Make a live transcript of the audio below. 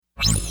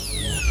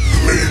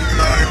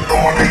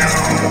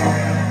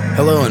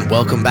Hello and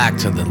welcome back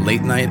to the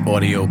Late Night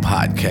Audio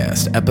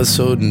Podcast,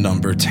 episode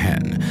number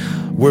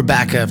 10. We're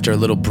back after a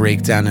little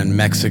breakdown in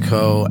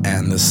Mexico,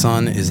 and the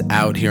sun is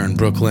out here in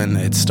Brooklyn.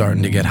 It's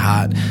starting to get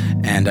hot,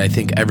 and I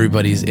think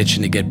everybody's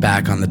itching to get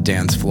back on the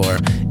dance floor.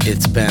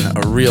 It's been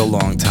a real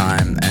long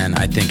time, and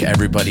I think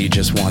everybody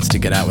just wants to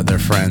get out with their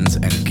friends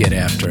and get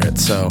after it.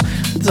 So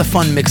it's a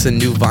fun mix of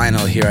new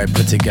vinyl here I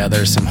put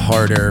together, some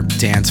harder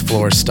dance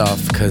floor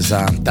stuff, because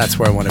that's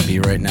where I want to be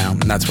right now,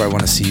 and that's where I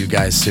want to see you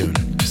guys soon.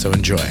 So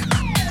enjoy. Late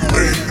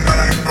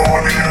Night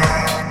Audio.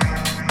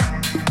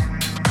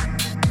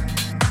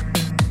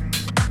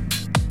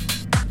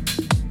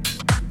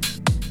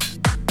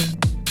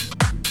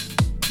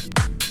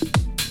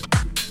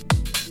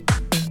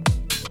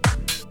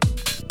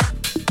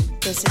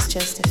 This is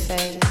just a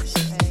phase.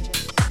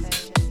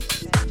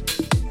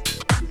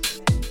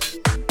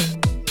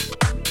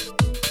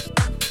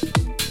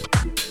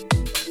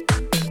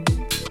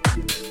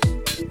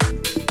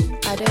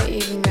 I don't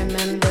even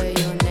remember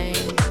your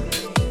name.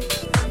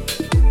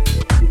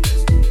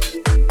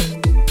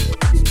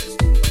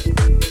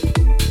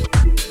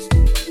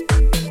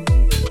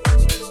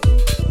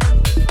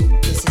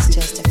 This is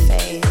just a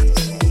phase.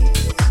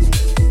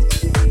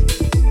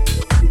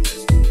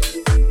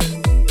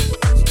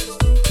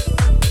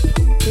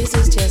 This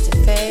is just a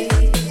phase.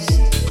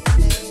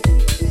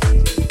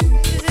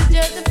 This is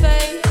just a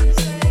phase.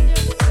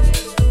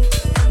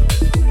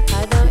 I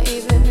don't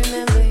even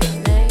remember your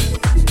name.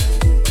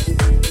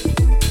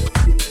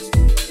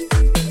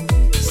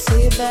 So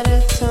you better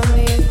tell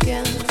me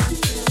again.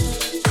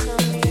 Tell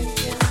me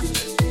again.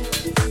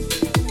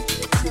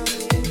 Tell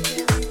me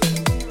again.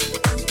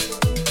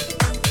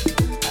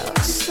 I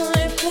was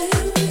trying to play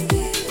with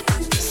you,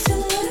 so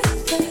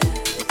like that.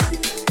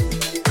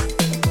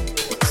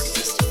 It's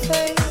just a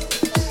phase.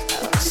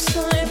 I was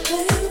trying to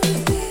play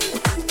with you,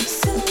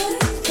 so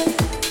like that.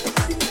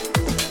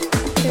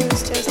 It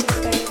was just a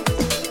phase.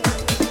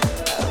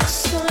 I was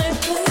trying to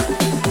play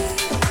with you,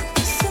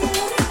 so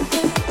like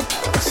that.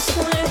 I was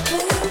trying to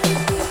play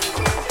with you,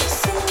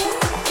 so like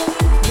that.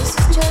 This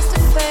is just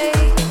a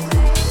phase.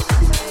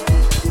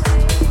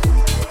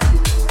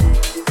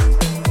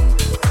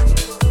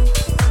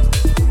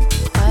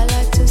 I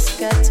like to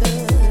scatter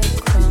the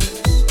crumbs.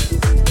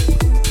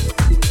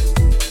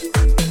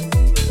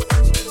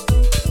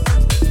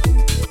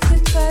 You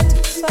try to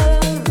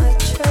follow my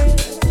trail.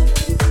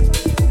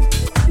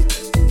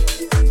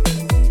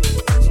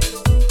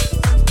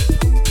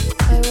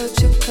 I watch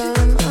you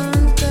come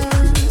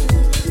undone.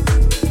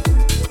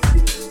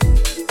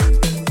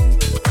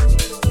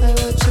 I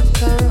watch you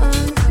come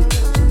undone.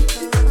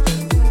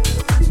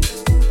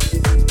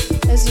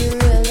 As you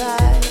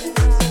realize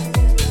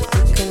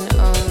you can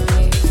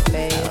only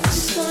fail.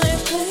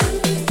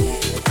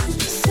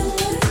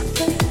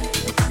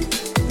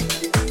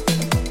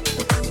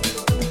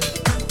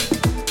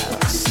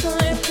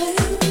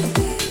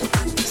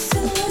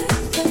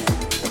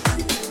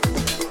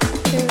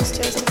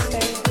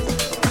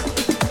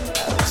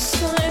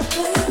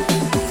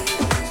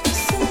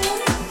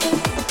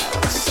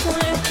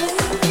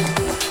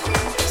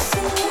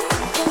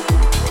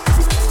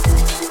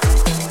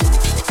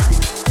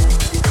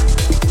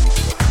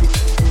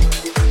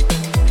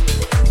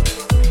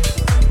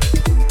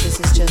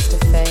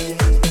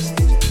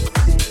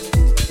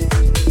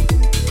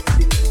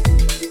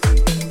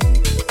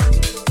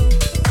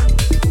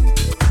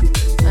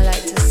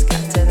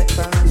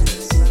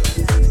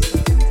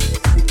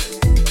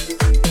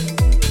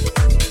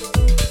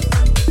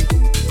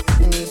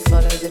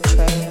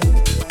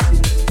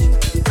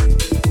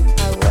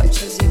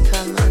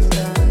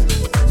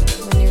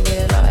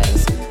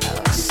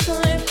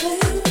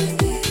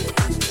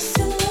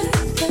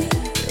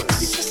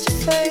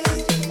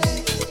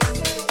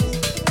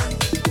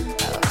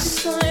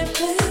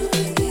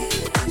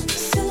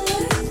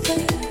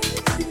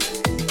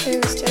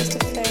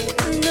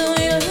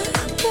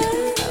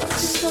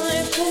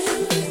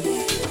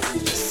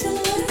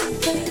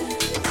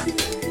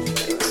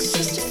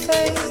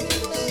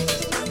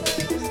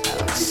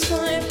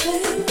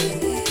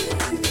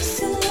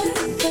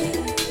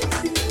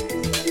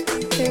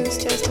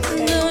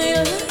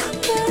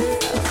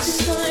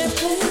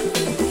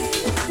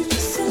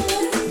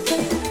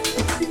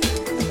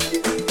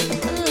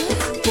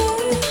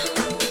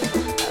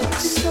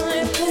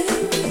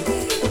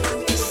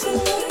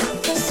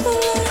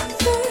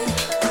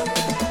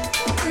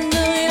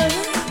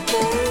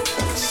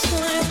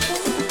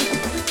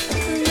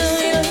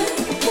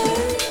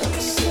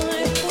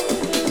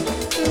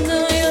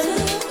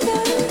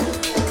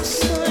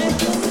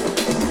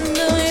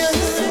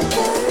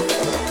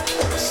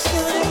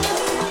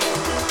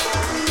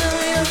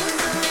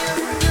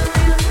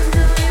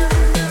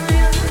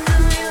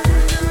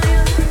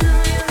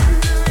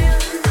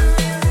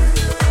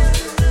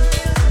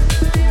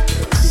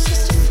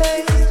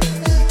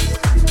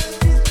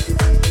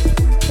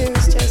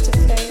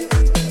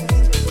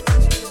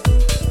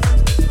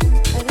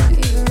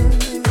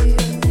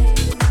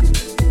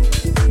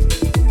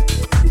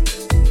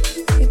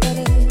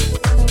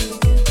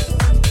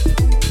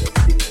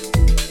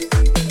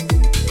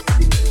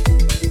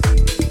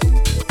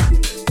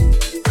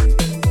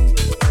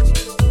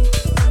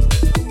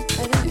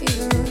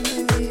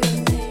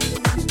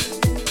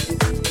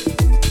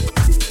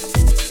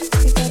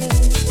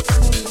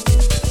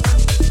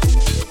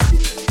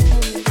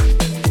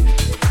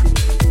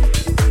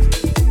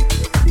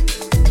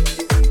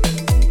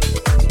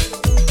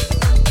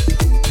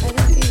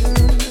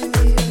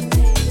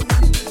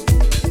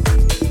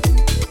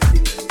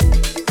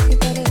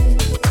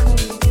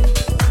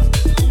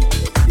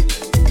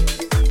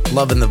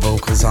 Loving the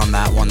vocals on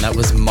that one. That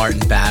was Martin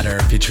Batter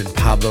featuring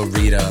Pablo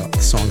Rita. The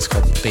song's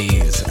called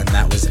Phase, and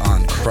that was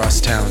on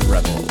Crosstown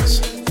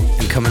Rebels.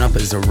 And coming up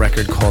is a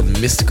record called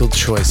Mystical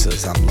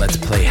Choices on Let's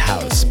Play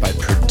House by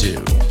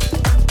Purdue.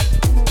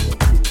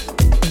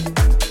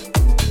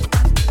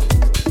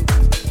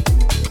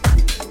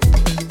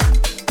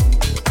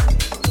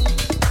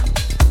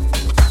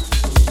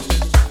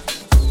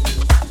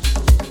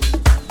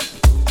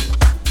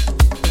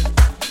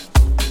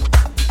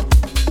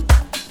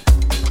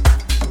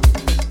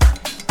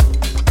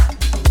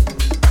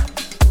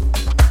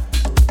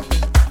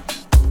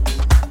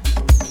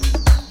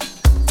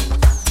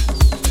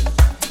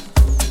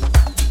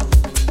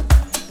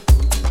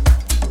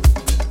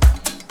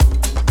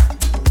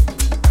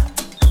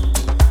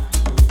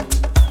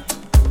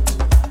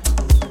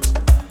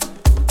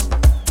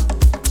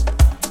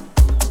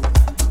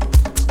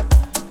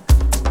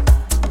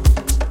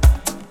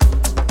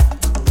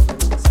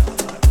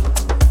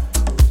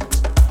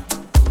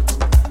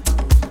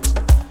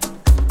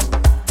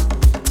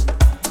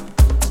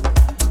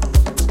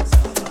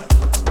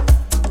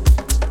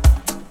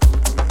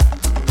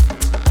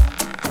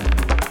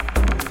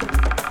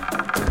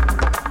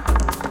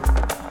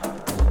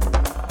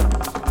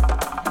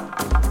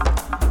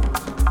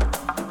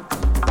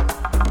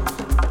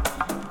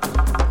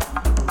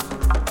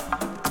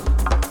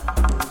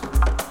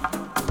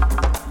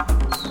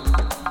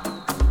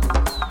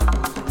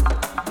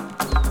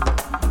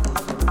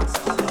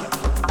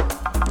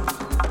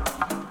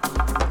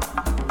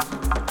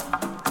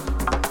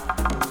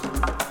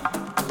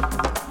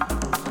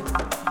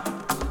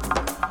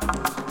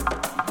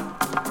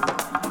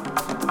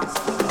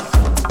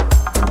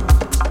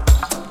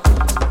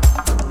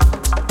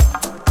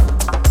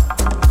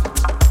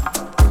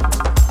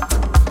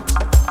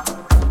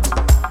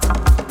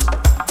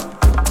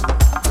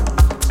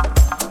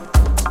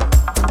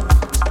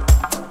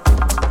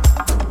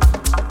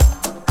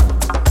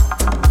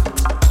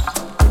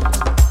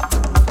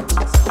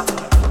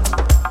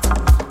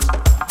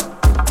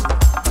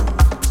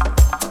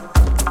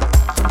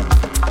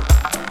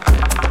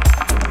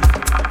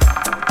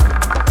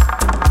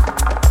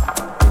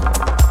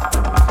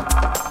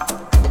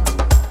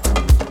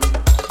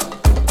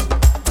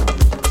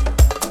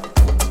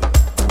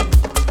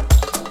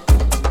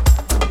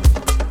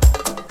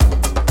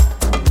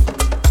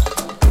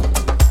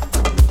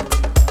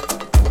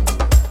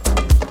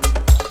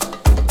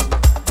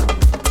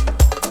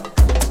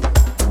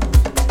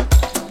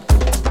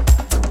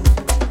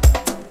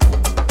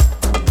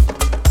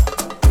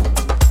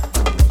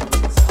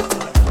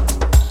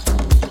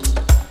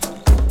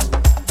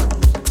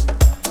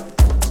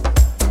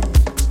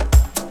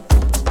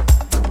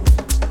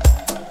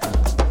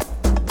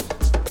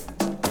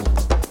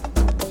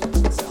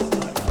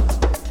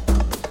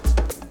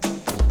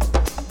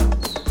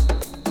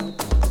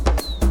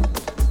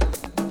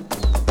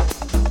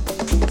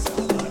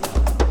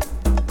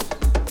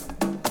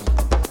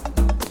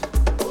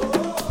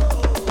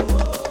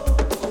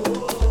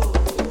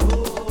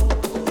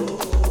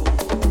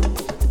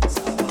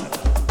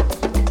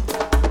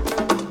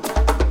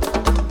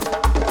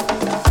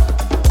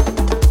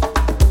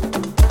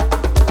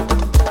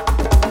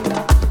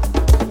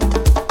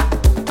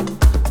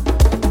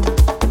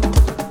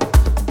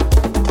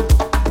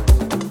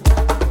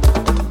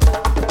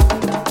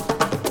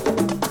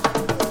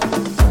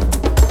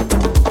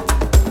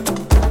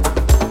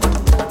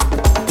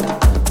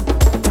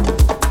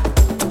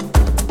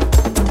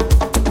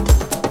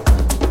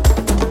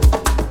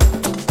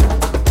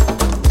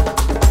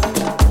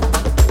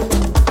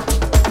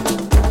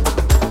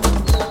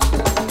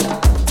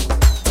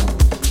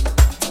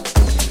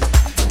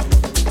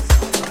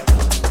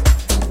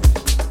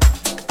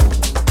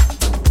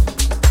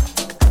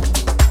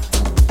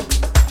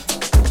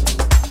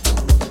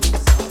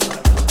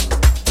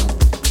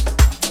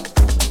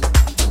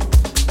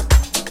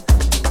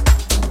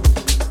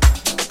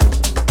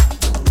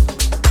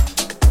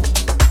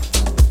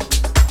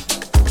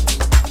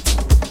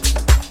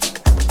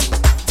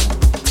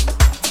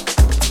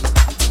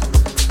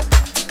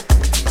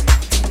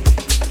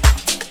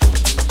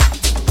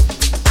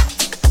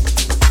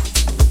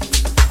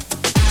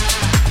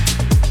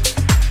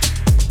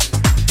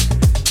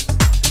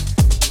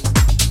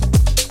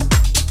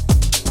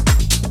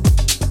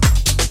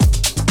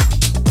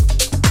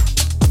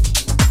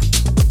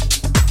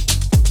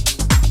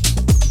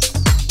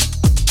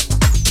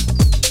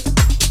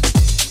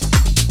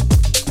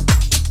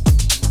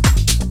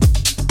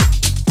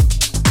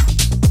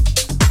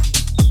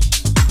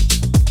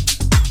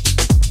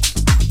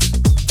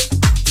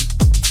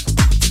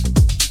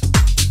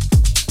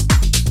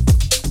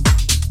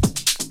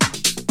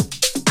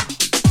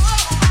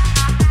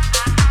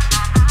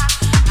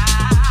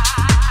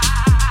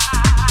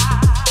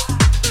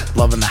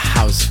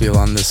 feel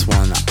on this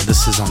one.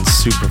 This is on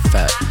Super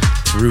Fett,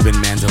 Ruben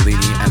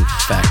Mandolini and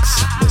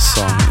Fex. The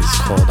song is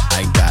called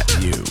I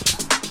Got You.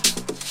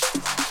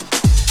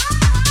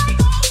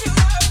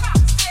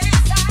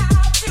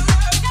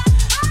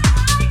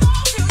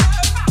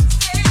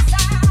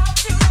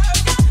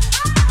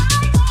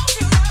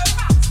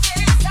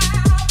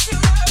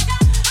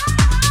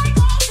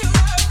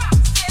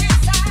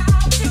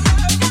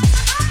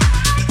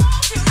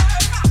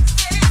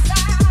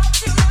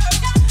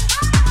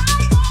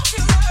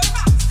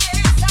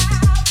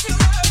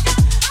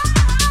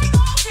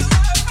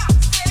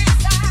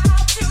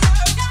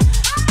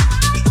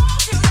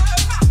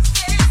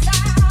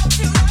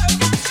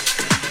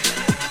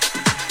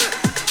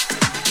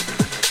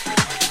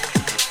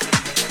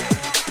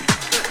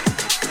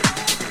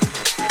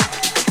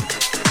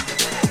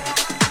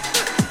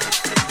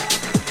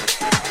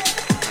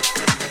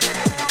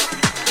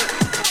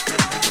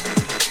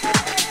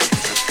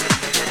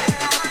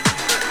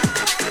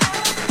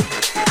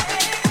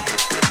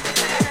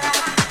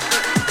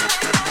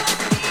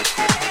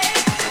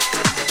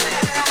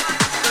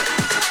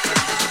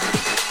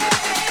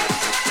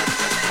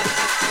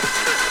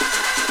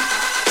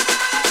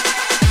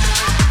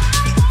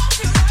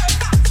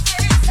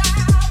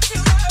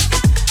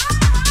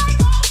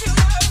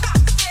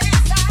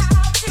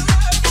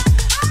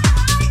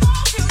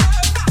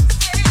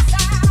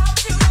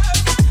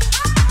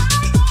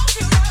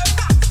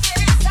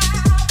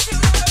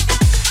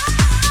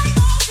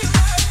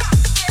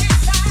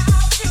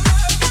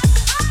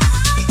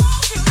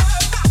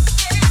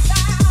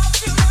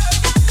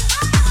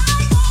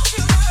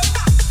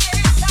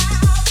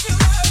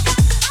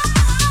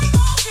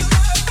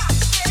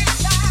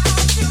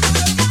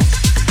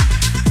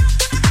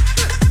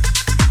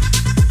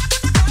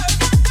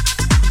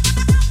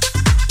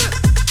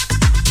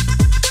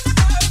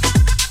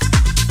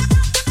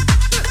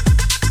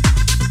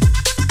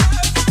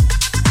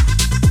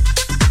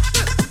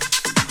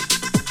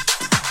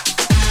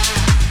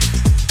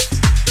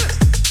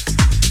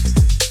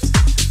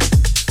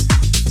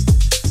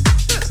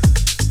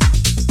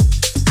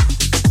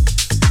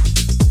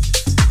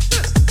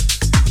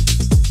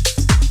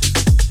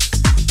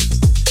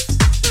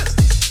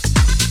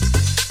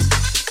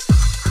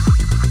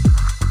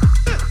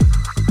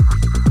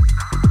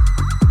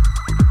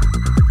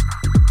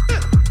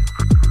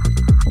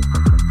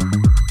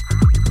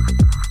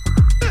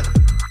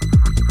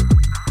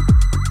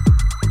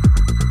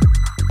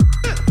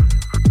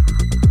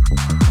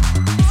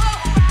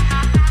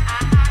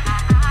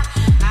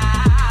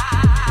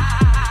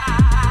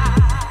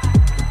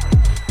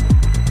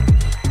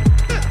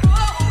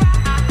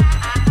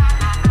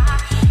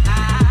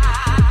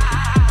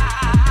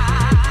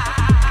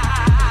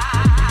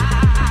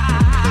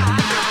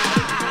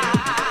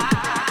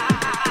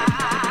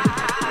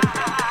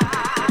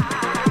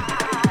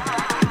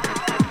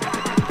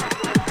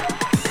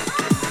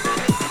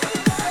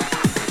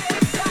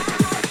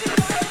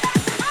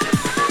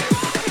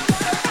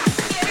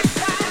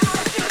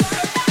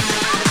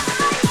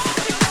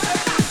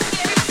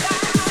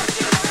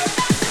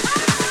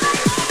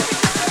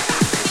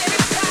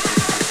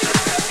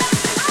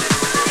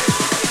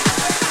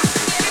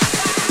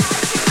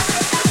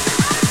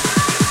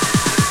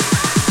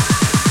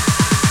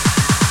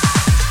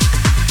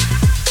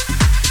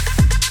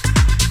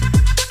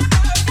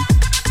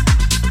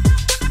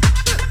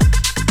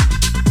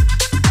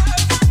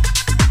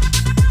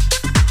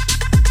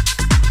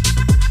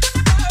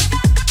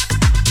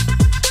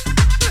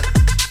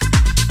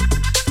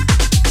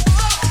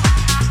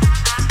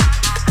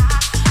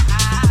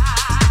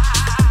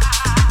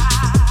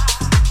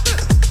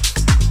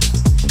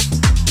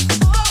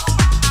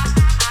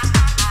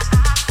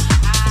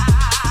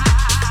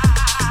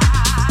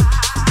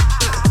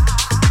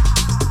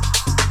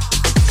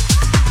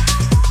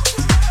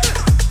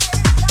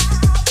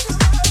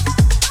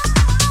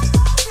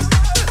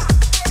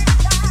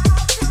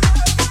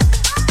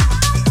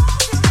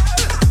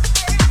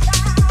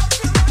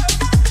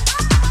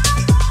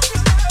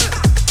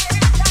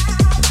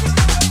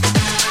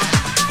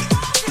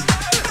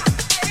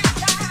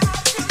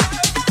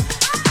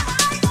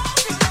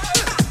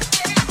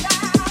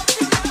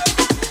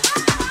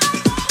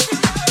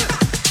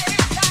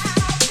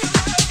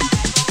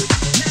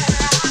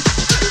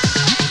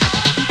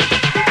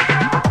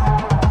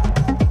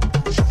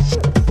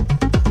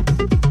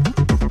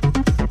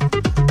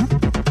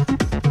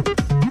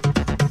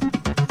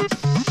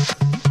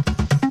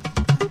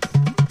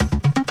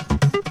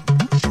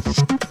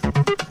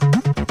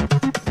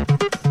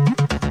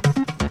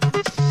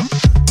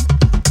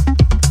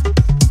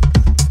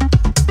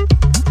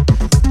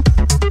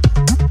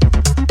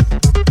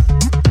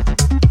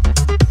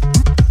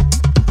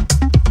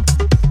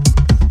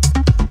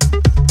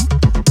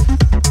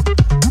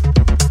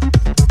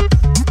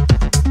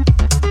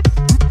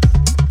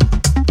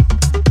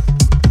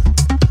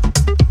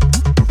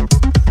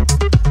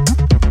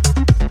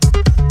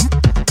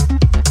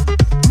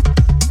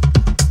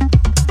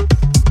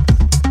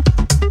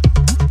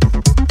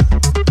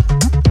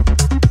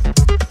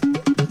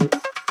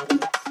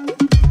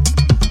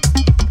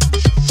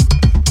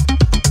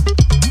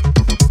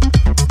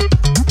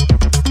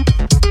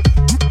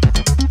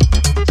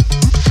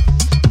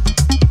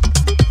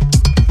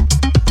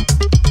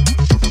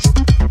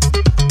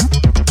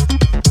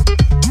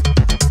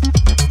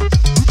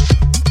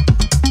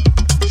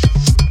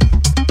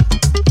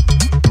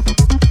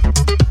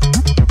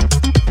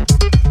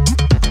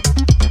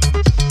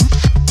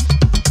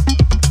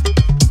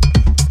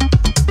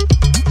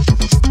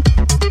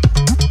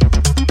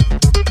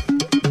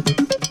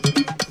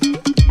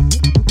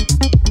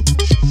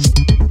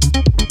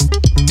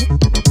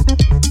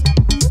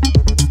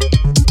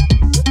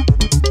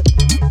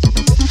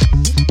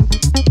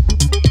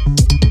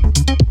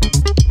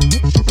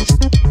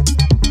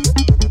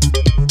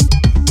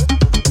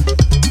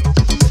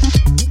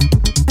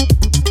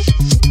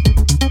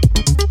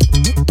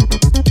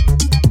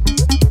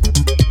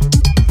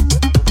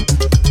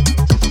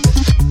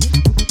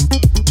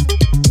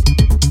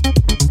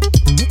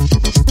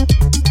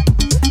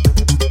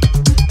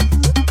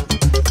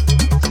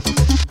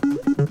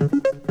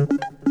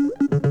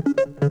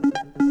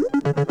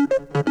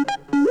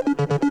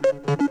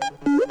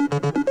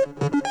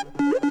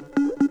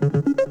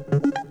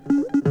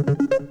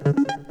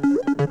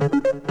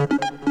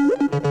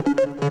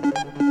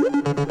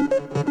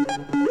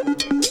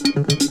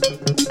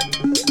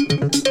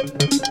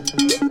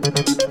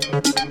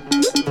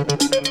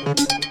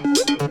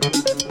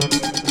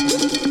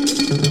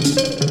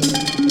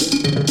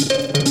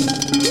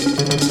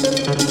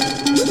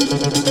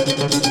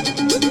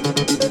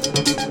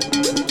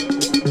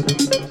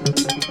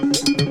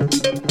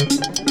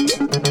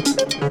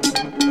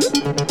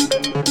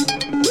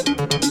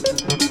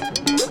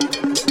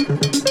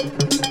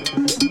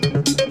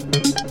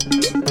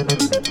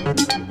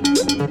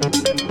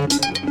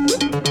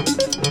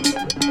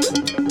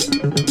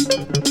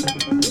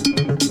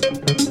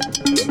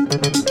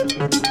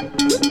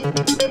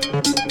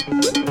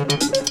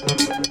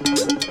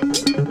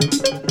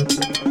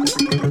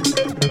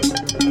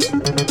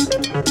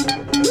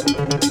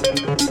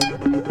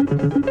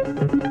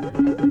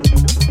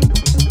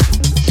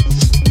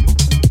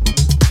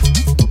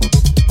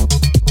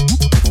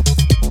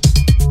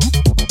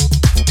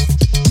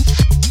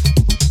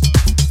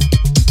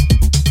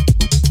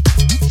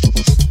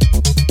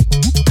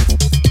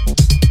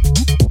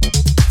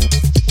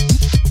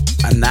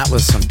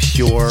 was some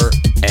pure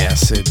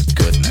acid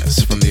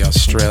goodness from the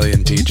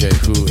Australian DJ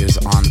who is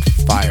on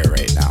fire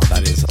right now.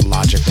 That is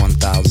Logic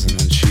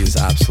 1000, and she's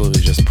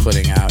absolutely just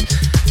putting out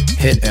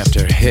hit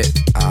after hit.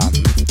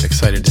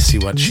 Excited to see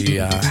what she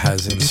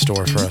has in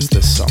store for us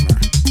this summer.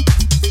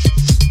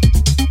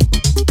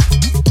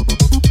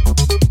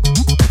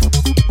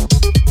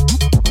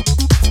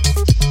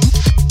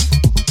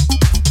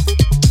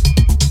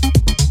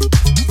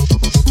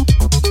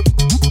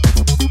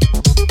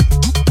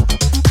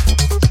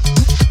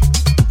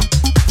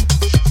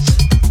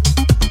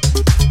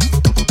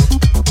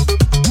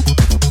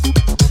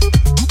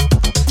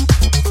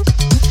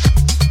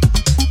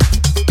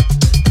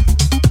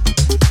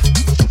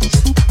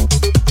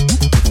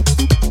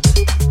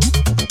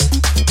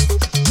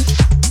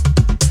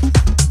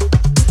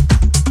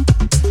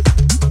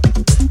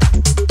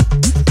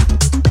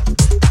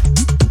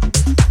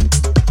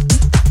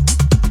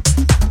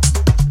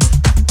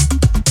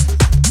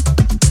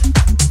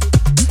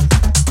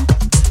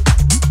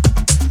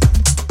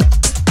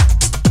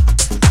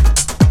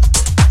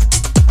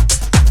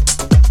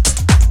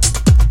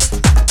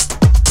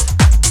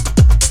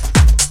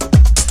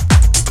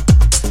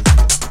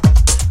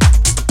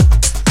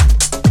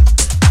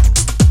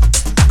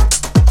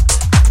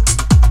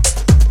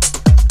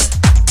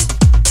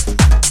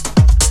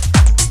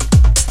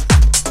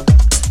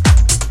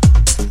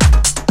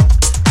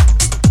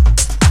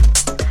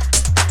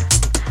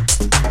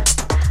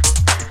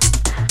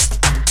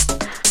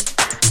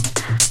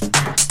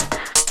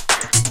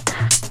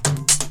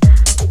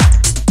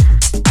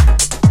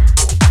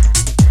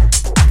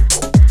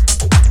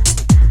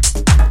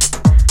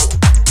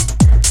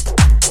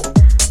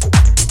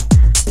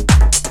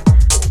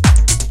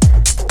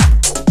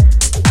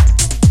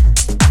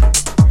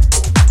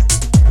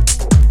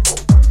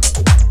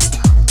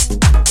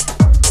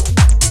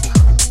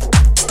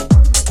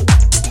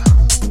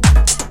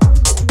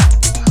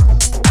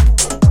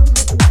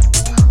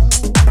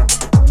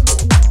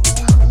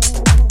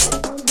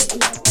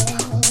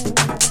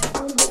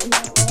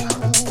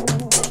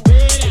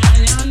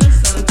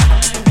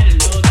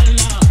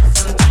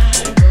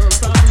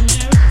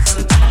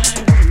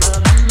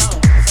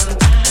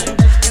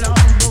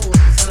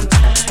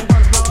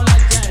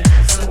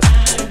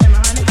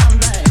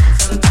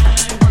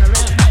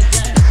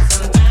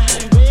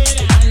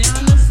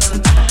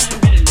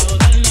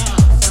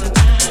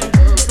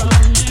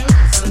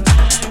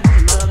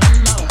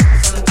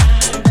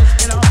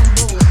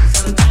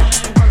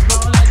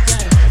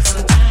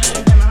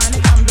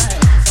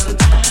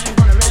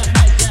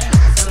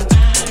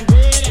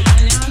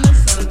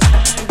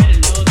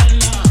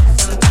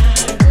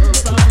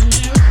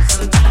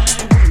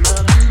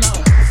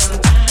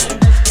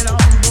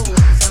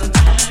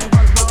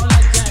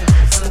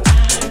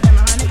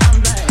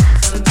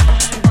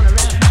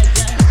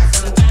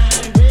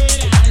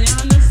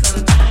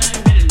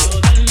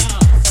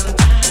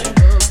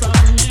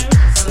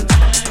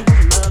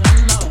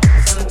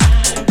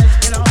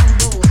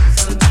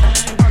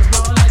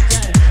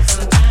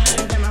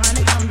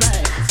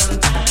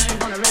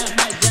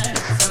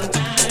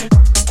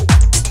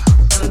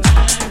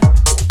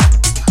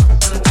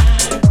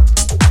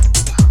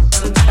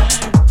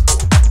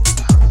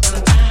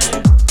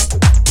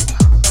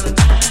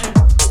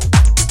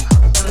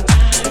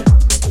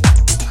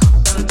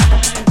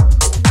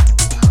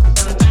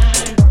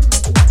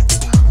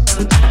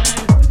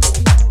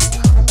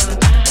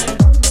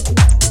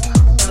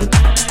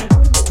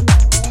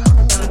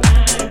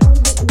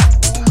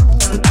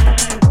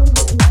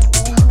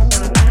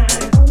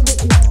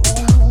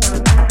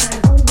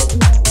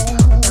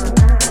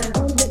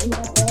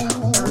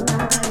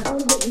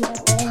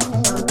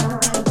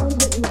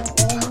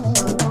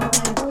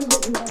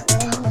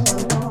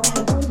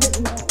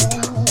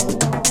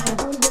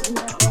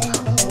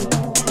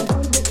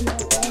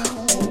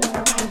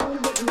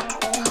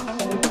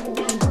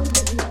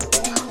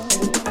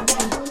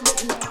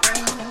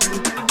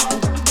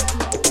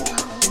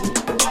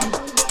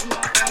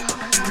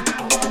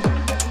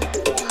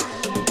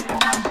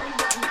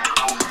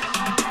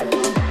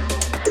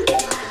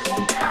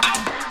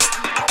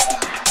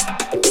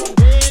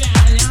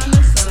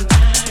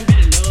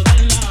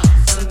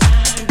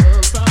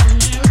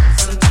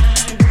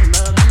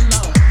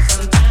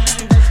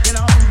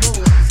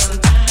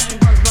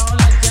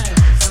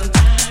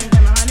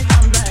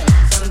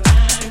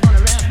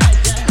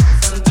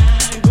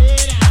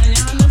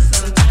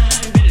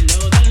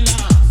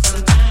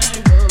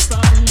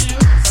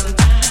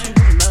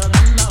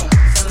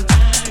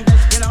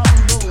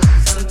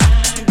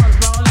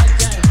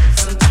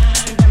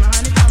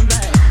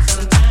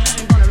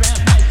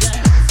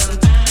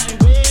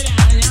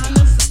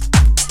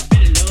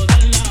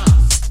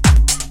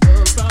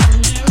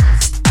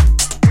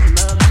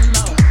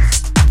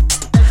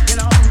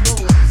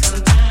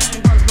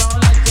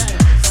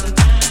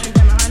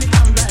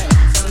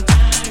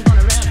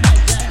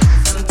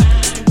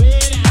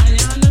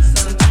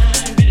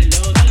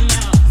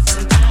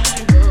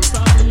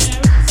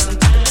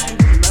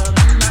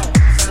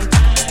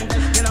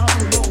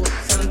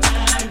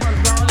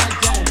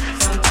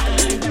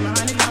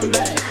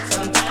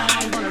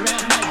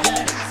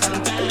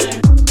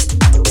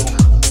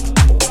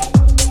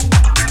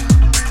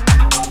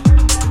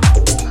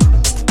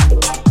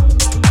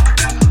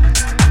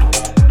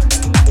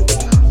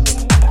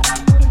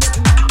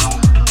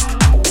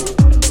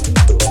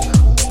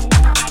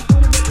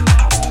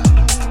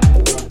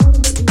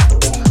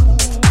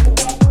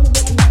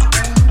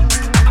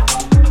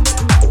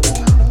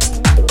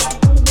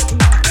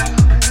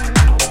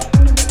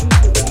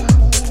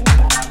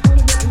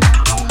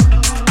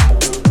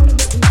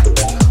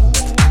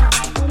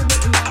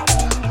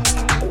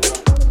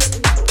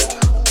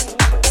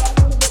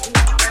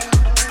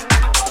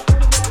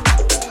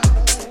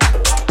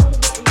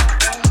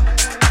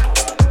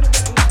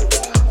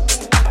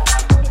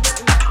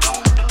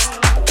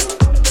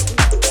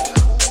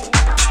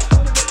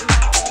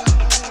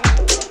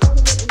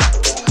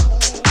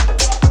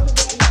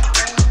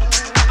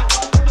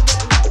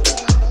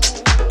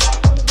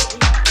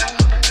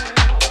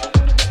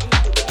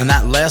 And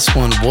that last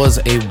one was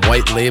a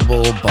white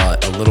label,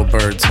 but a little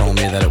bird told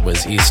me that it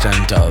was East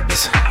End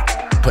Dubs,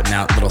 putting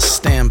out little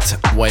stamped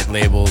white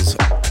labels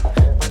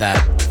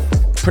that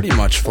pretty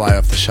much fly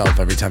off the shelf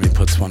every time he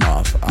puts one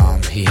off.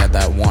 He had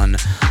that one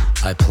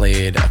I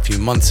played a few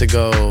months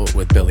ago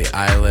with Billie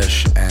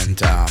Eilish,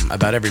 and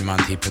about every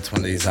month he puts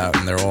one of these out,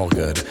 and they're all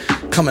good.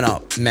 Coming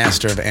up,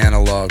 Master of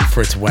Analog,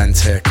 Fritz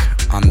Wentick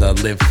on the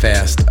Live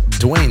Fast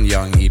Dwayne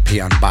Young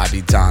EP on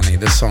Bobby Donnie.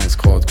 This song's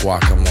called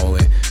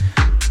Guacamole,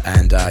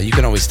 and you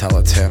can always tell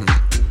it's him.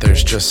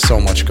 There's just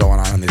so much going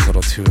on in these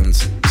little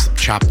tunes.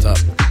 Chopped up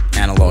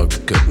analog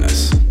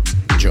goodness.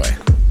 Enjoy.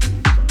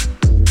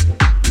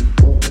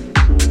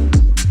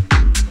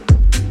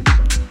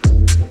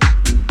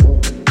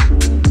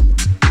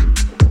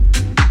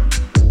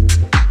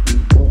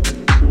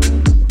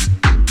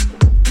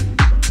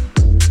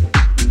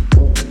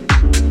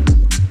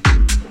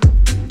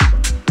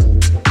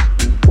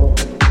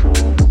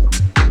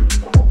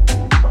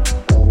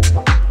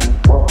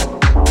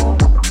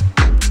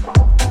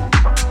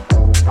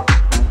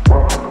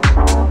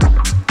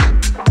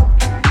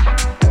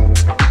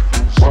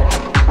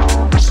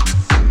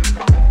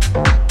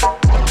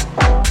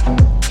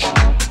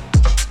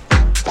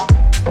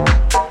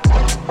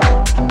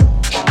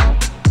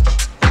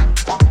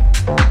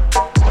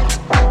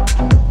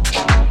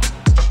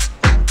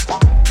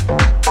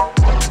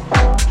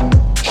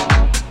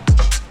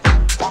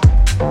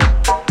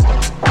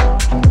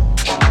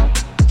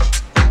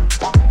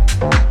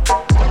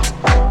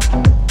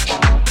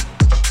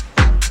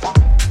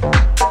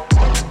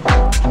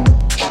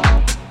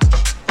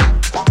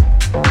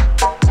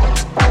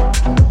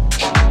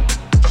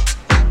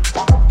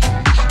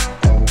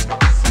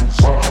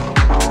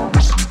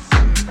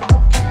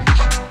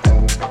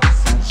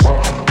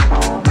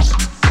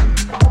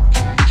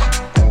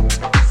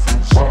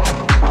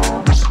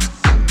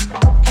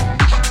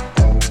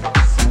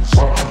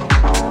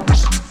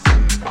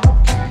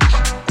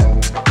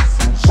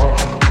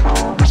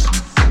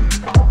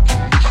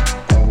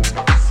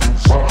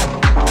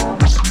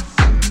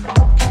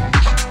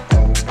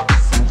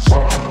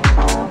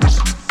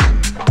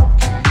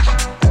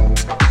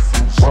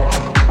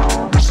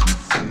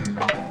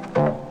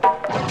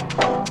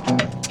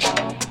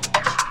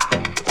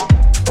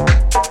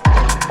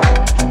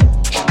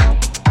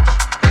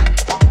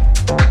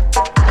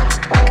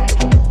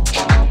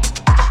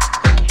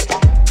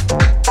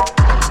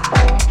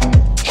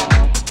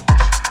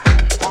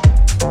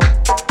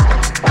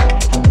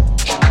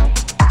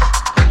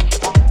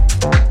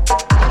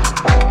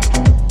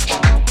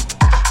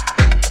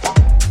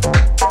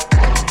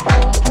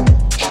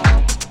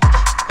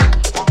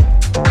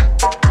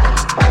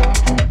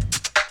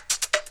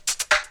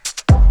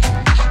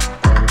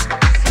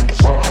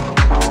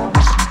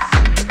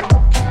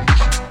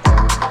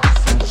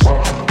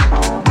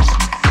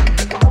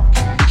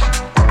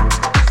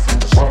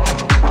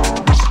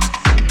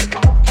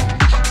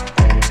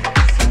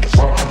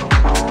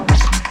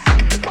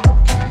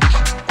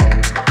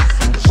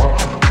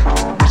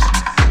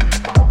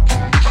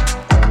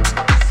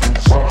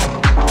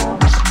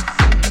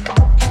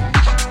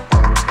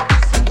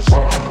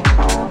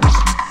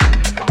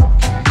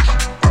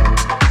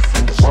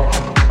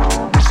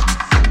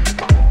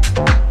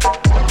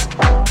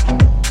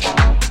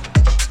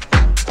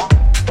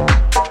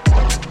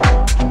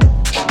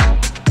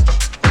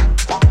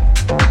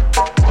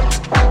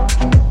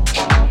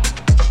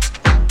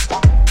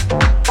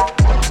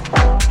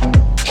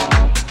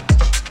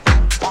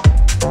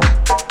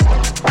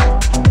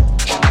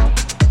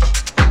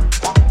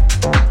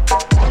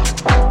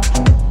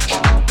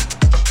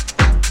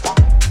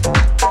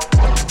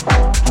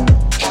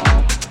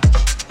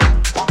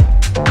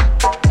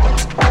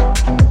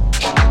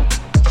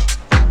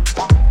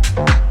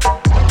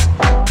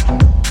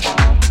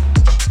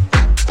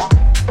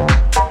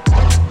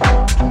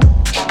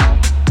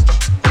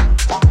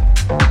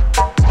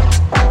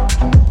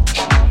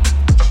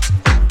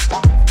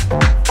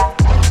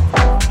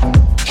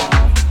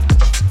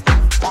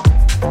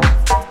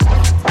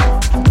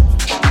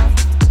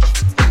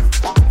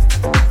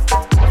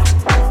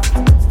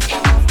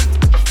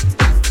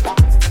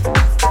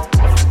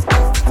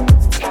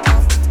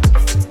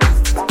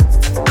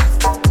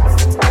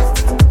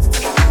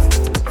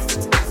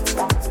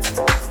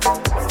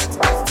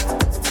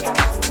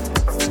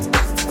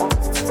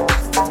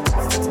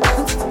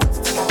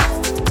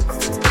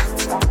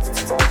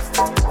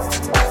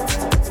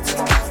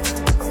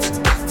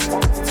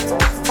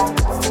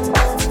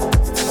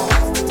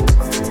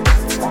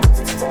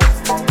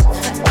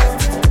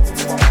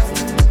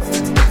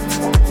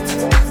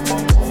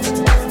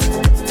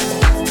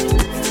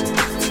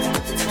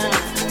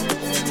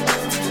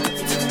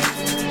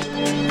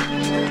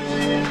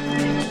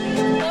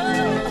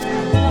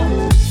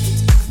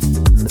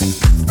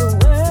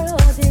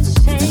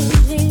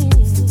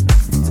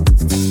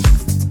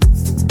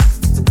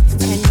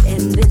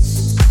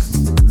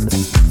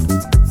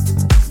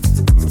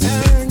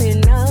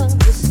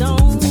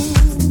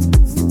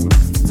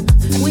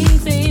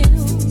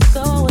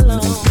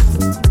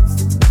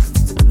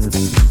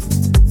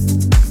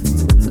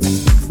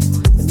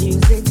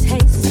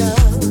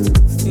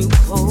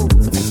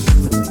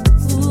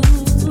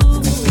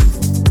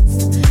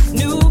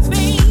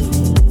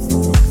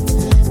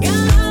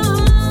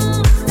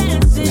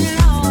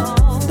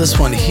 This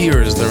one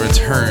here is the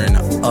return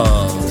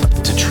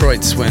of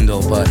Detroit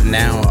Swindle, but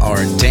now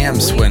our Damn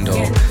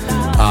Swindle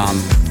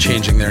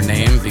changing their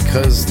name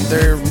because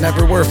they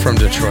never were from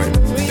Detroit.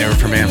 They were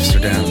from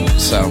Amsterdam.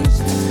 So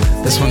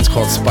this one's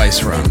called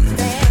Spice Rum.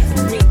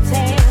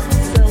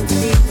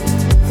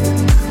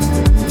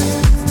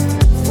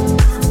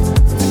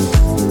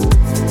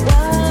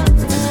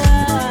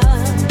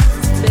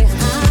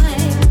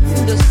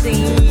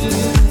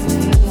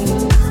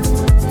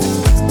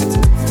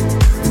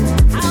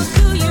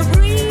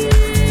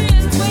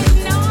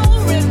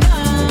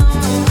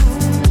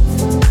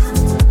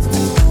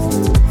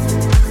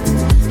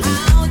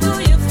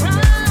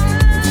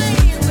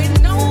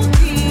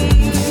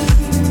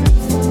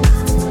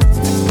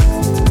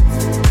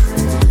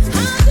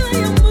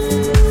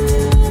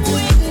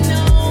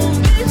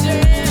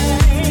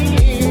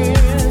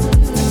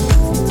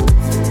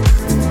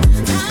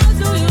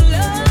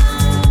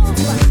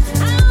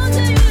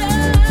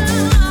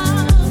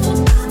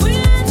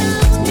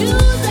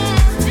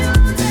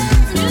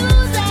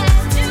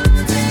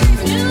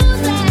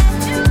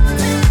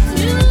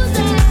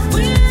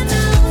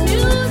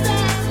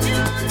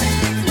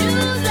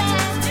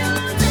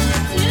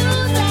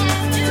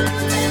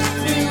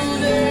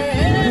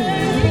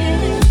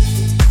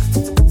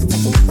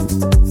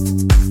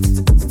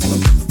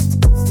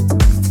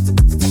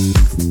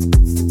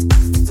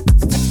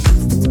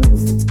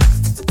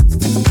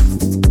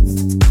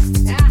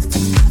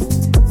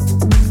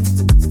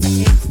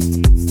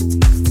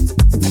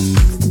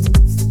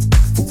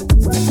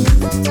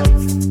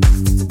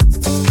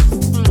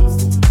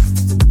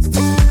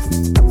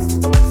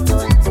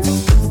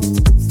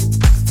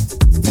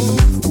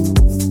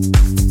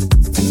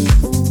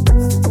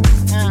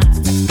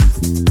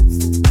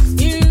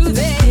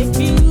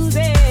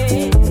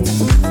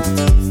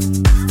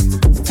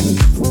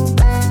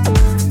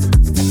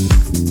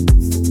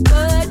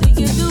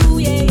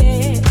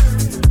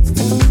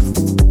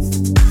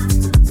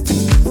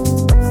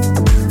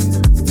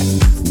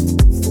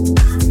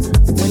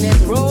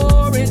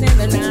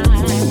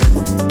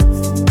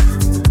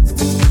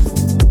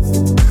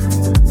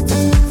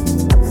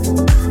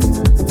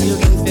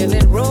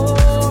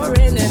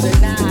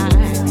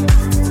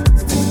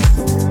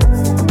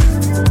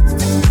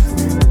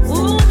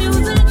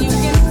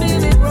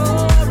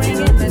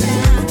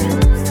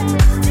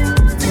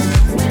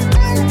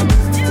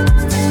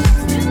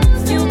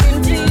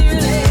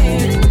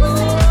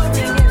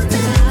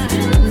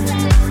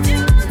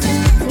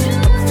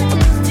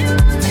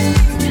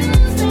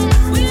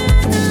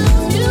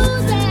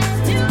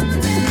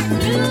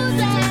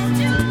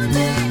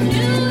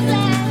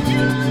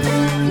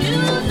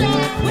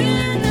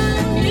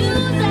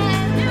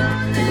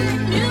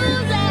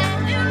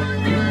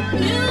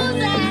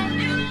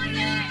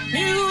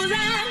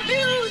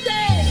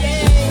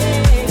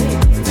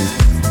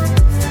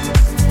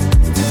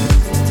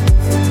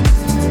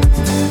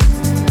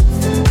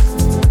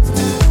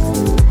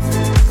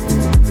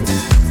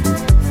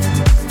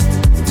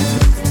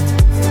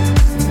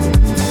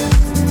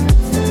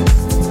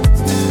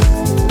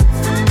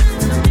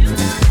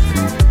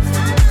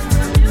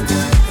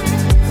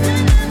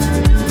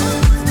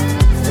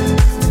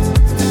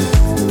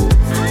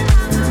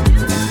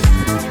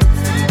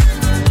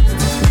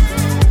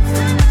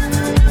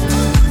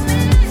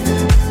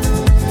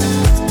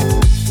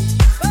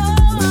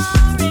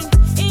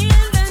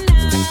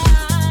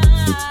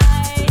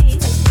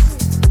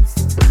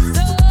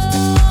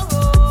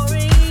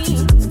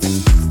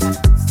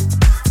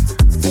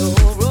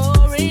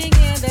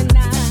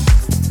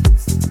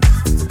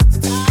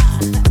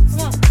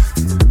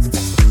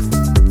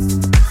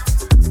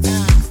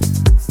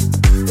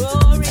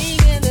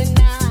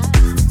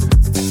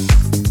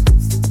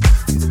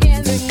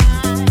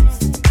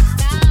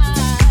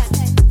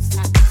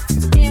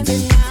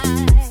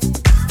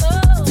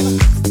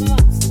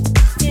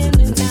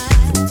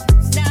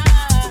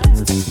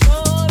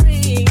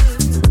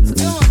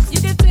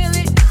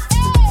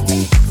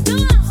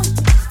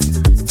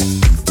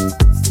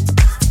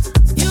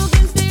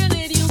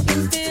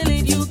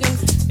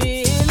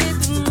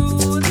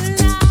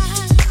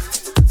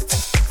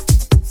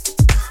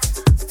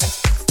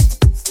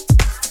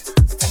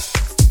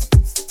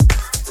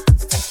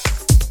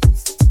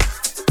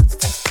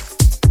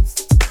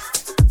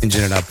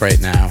 Changing it up right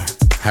now.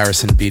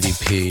 Harrison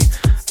BDP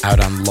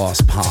out on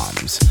Lost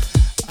Palms.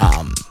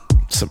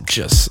 Some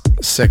just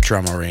sick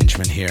drum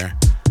arrangement here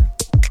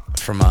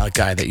from a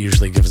guy that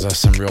usually gives us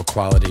some real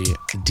quality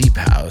deep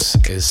house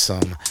is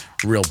some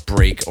real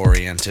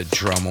break-oriented,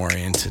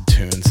 drum-oriented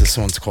tunes. This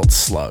one's called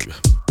Slug.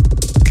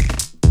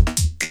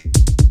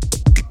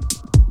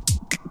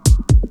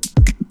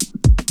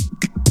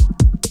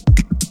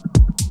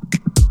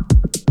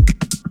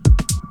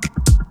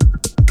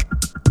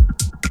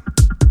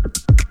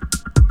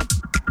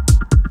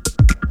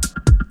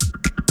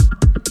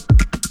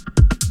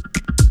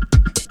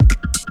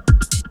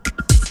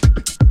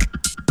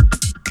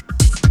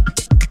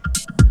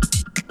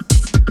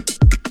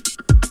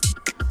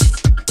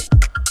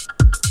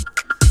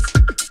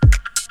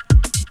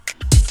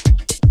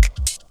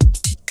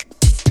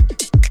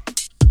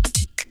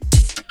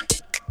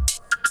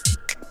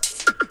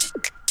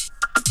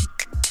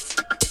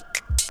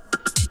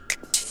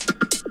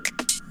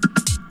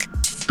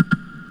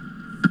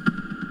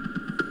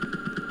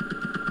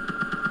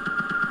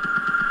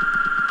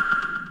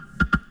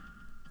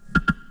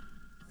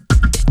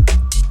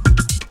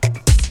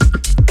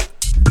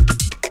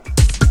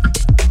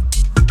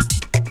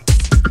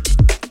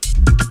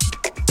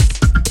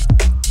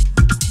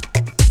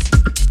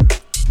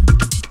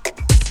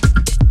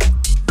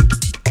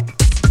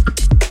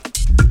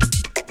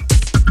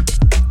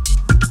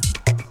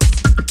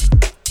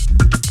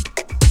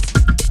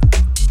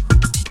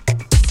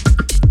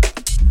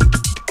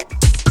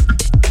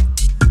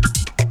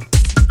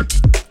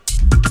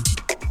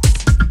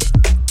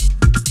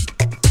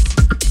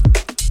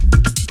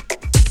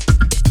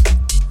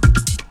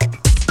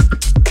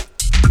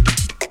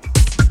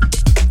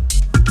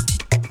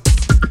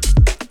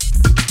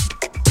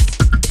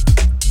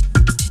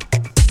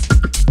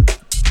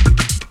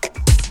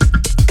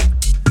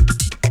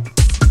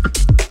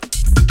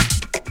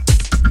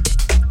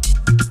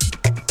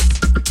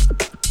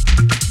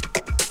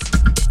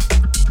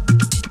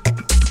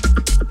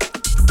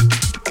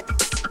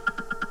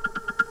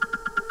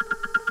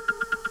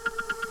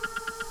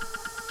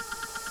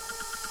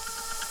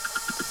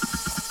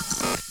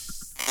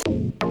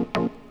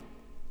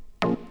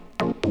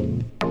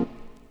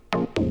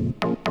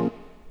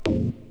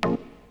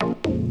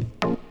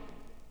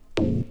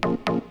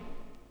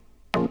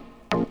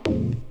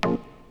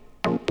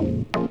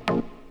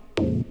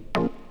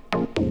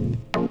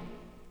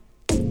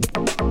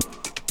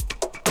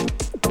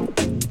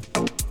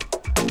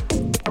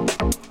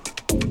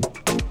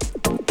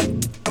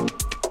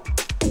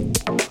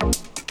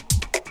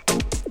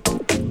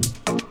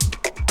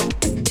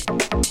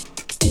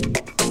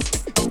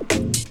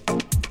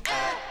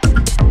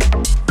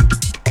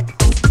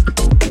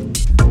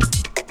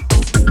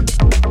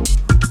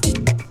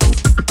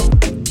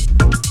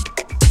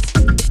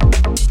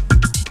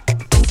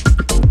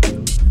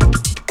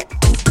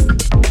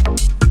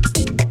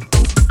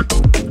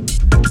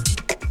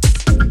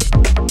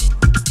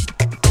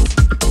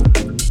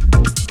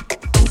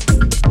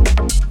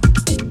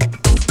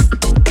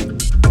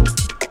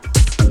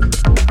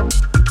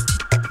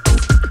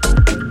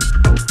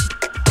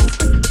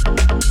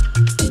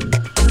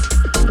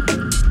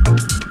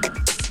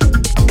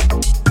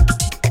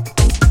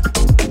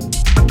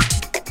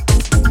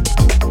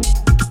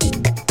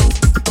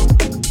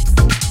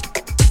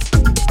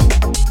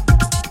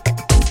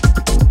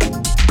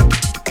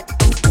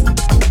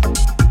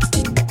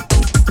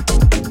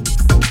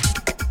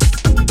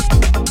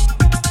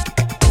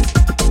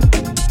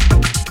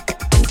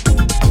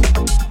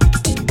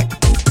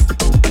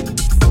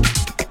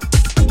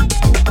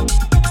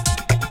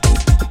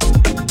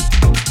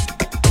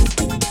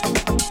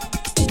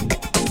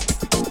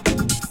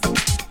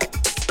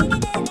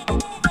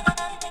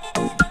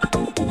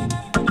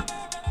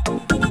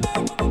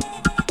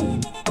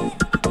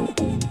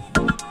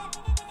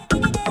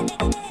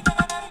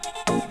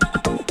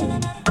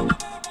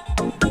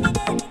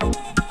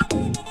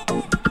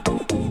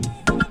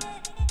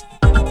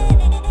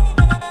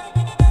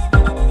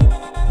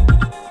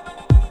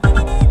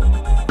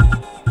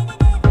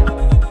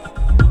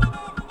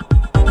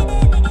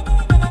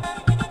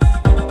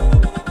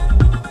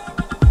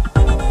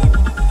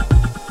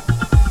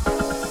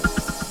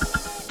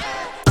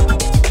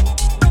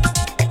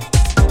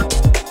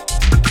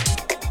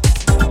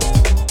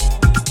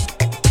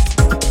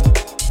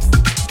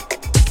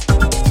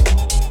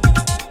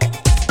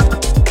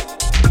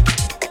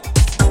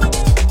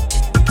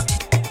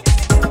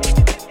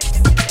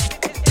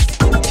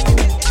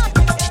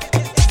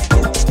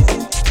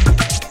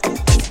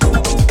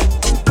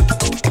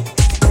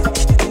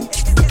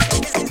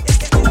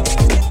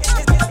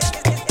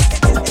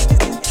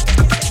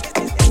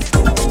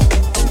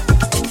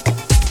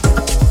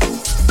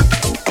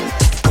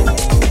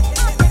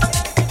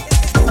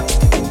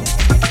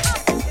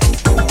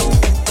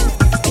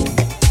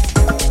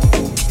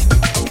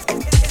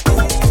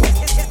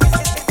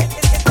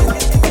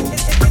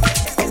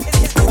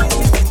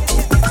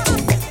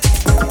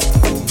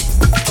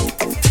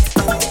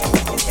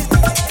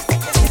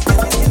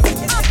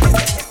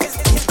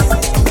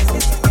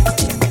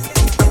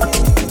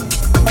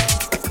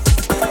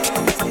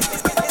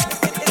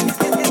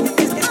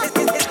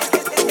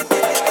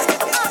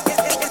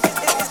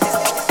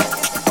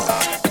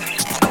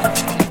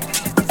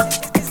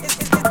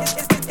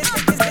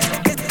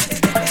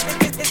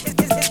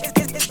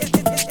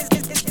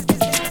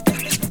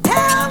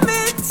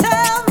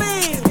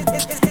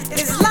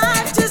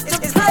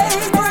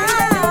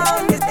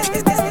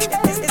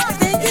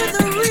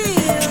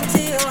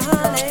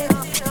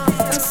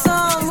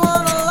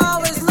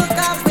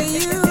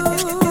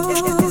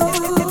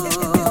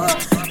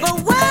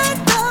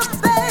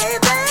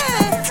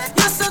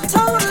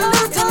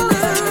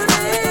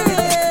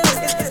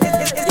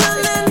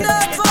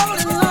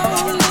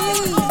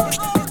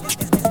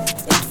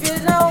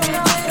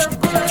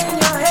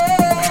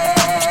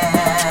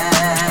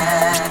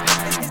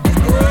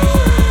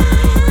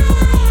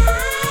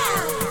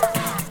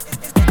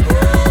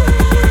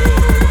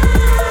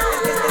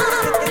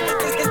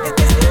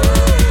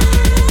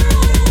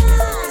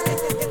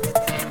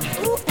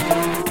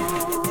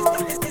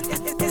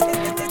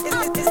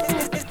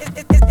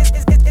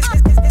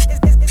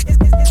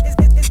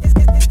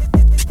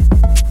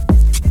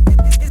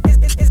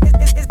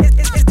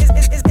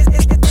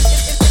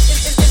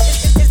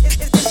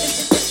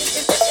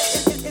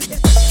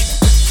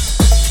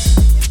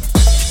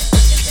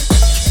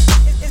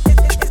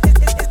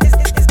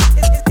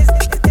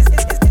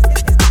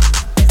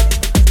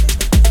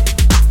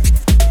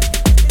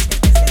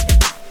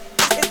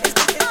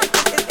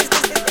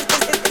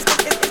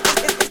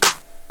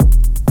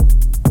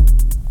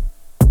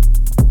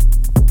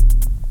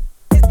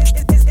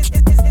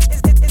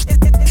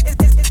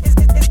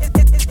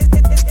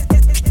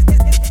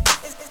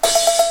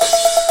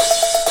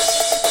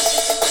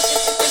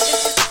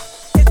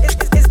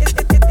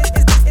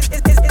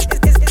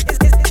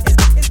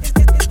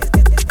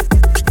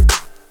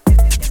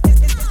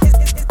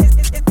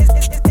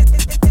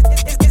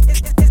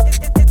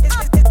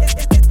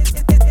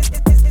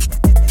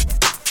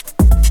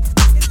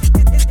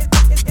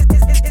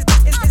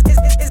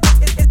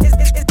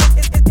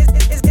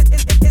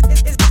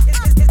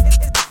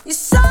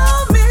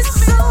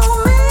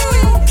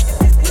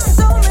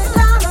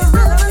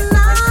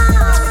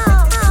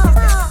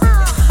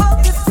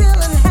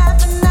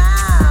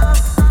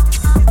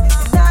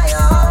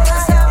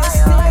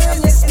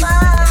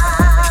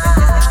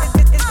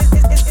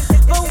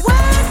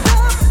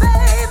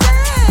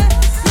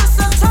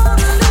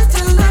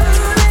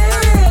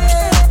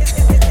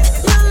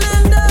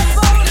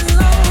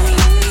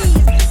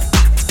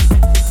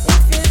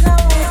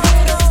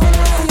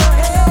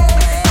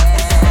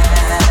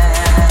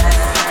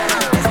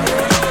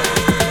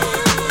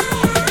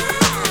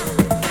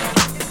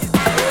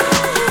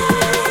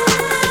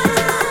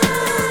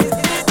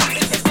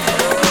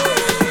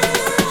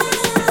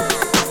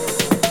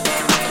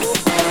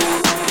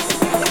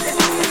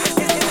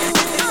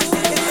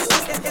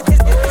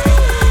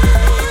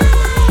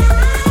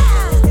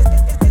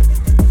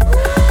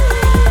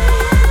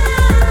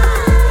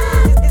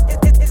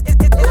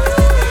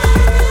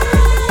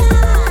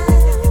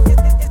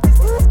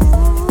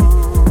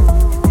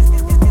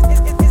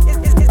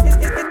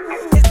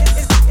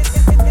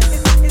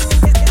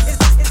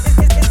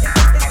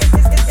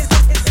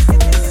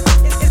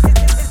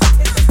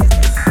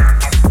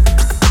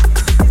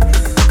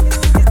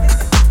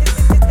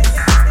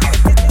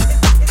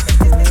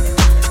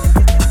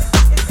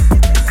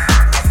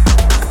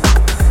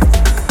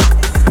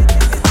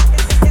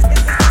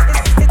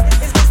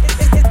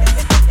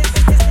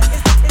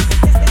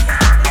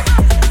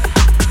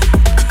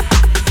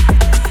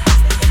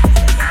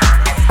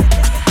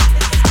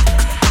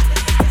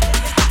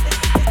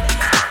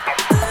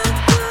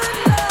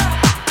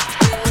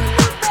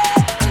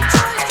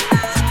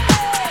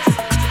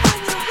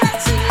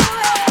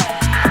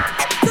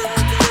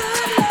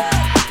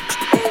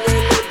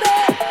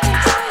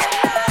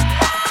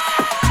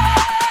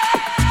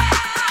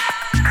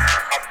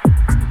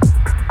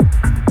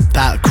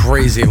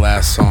 crazy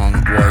last song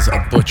was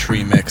a Butch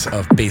remix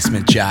of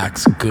Basement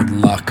Jaxx, Good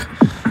Luck.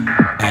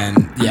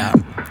 And yeah,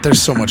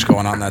 there's so much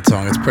going on in that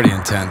song. It's pretty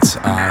intense.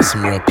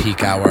 Some real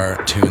peak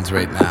hour tunes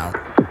right now.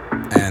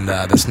 And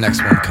this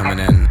next one coming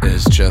in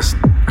is just,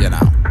 you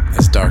know,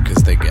 as dark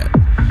as they get.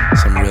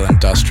 Some real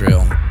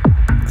industrial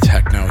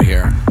techno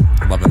here.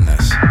 Loving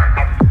this.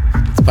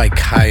 It's by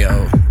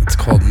Kaio. It's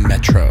called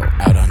Metro,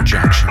 out on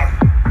Junction.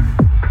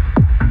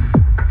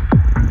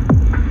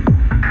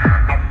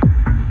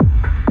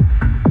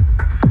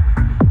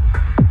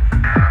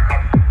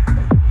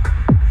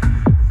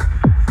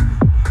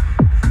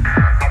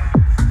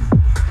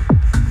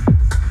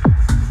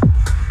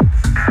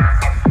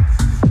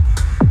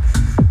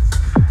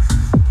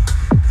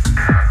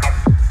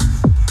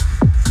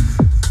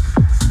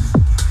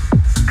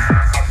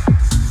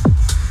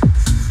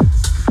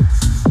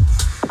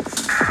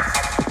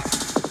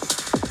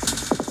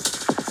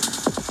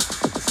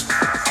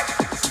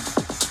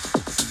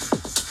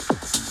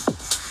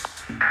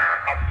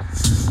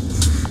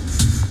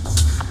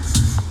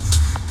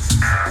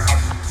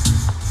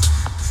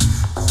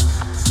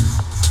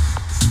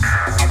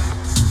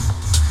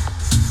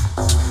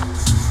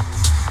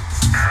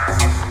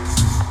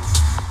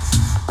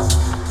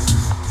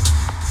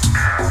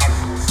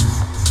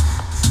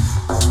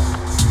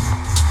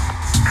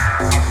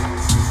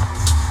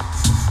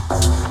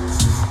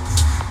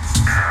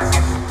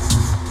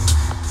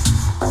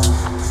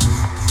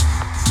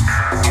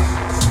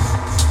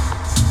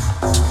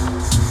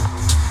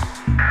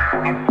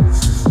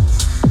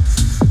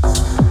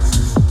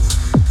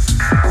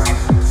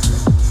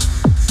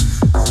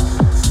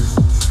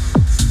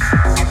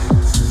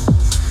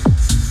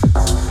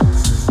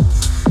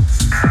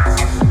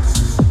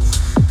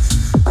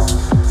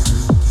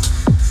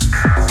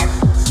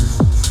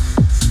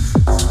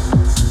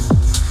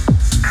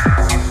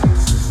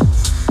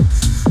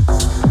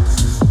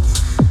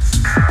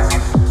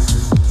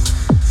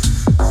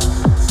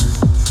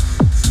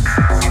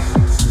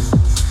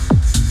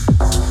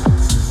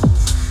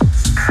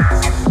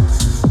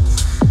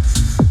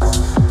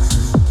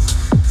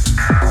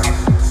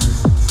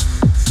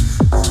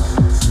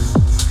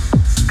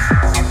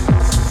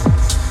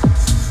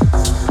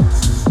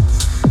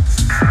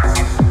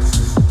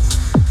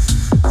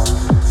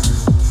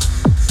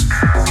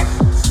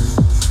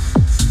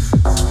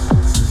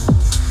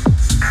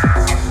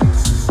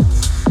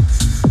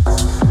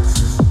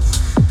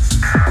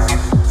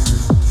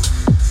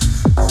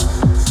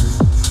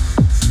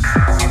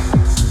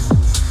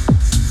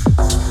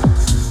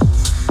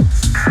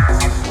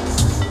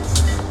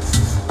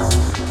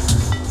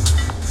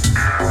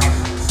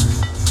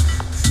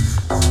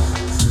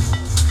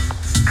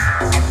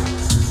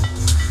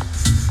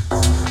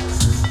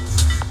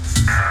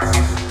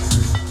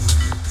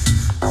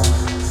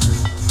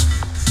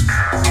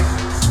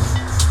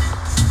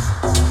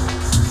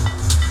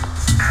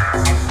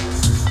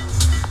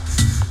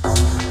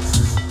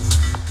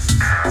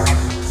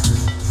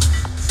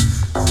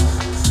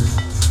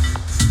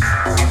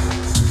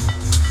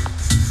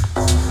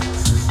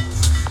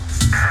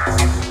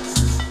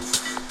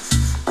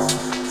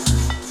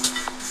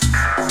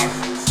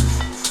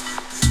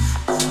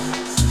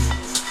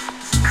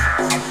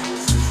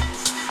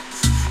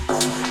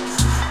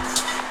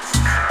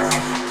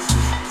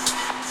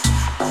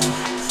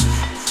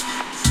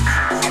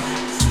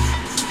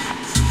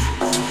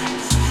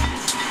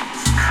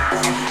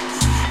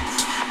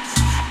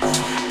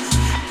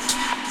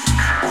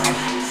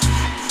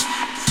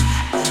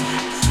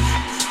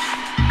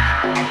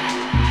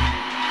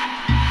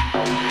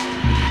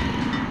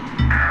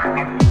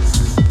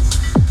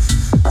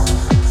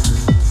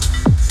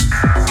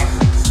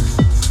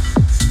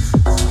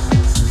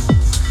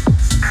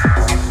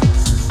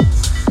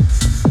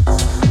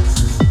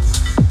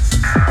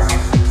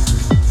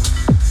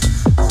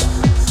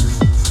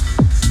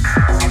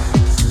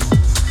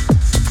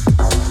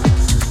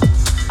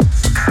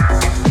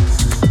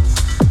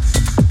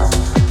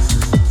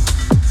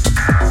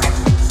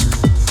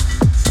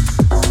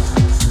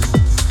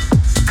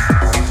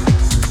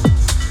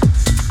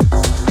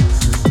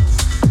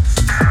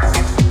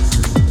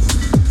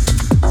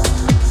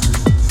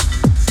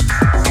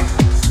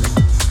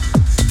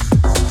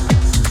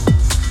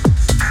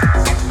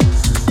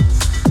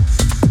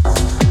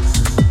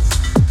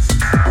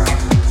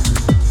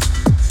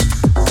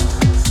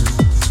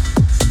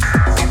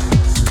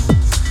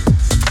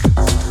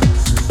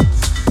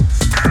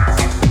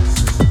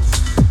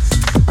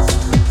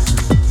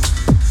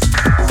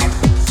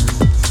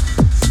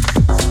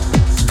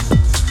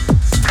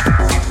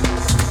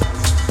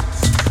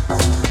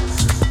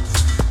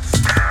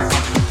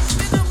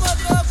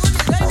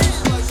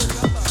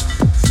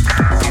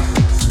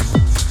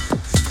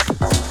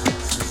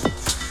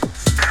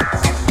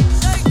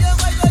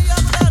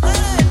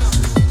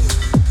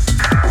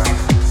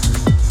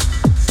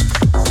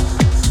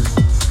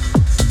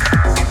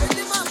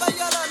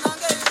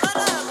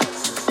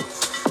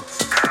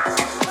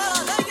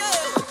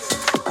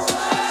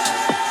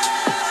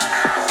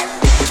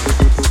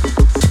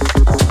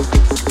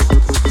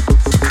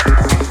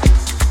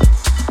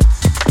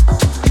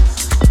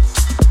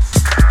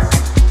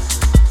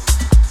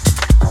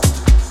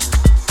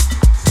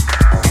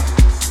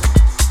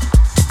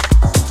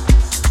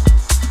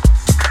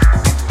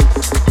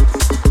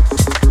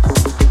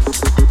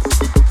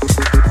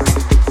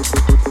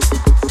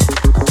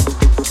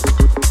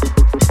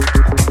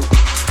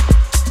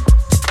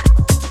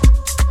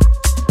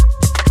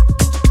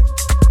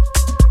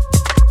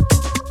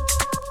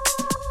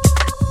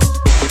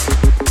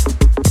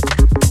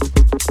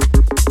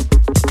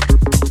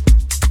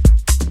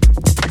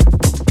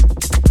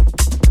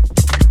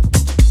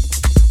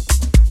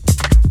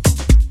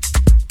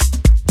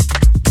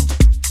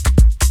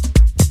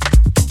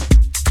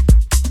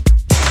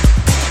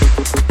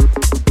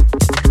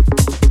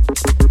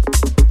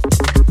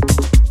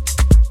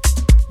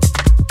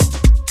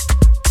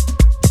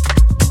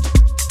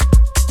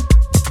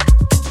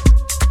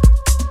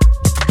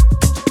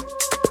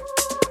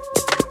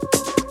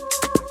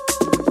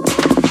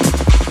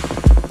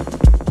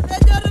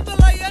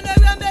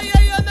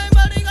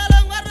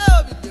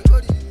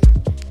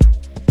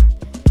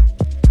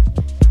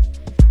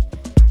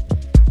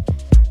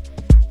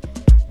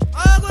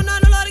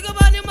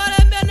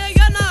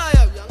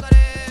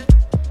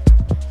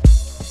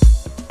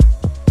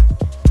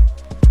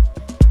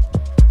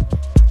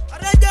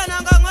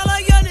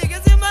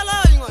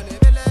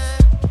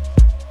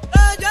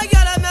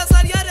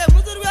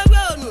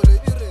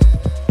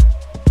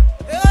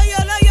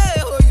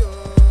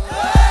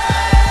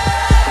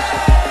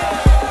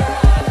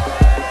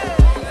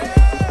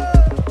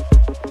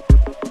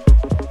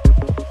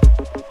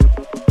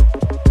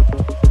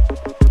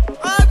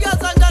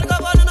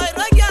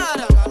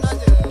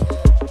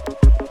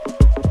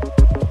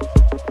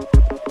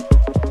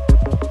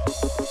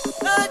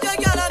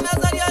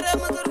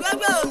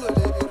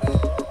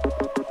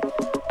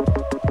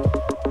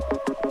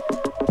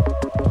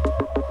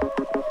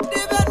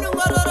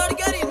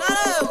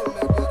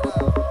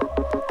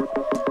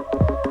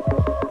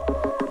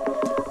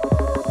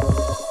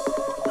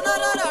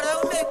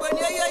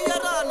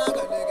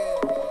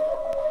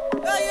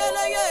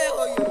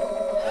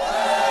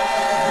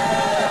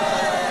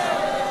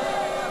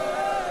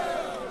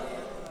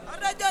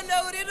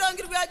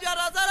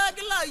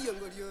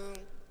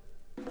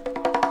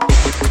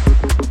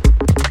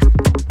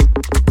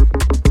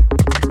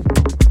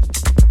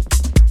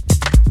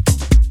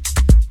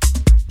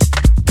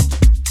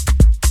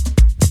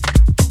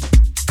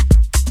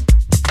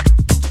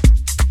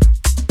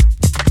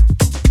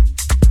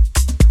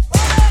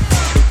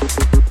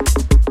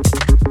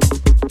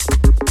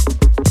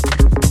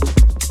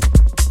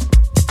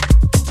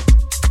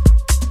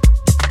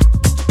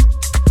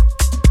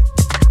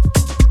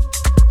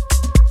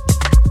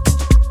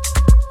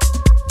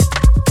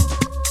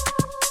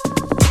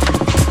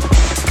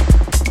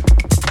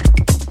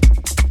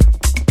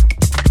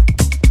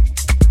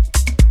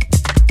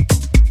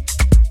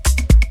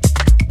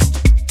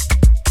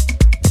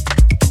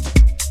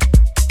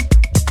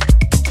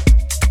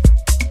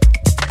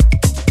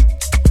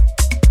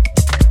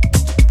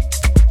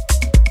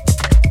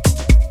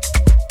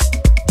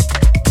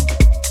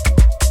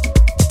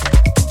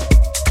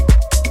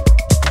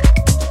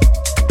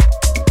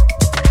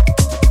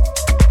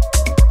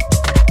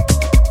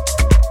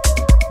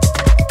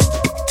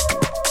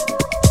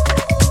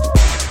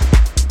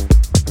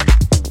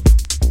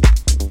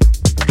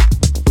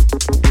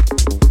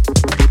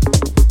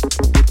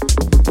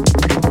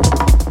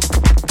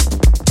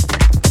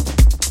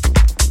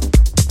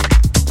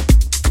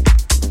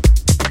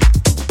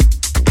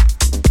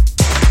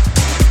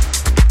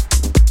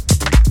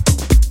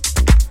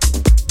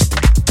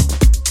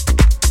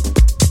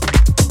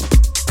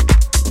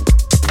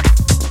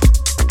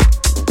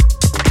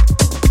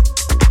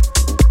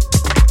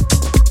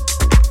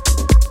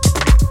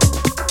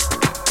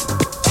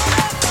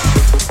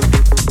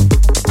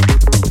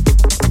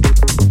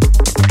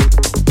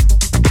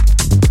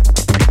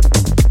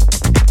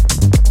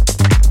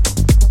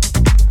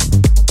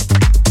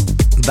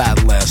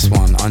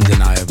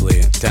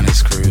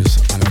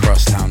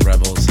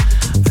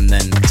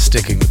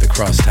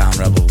 Crosstown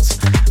Rebels.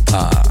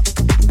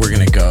 We're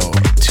gonna go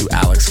to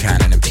Alex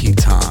Cannon and Pete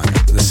Tong.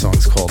 This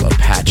song's called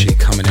Apache,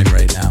 coming in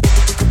right now.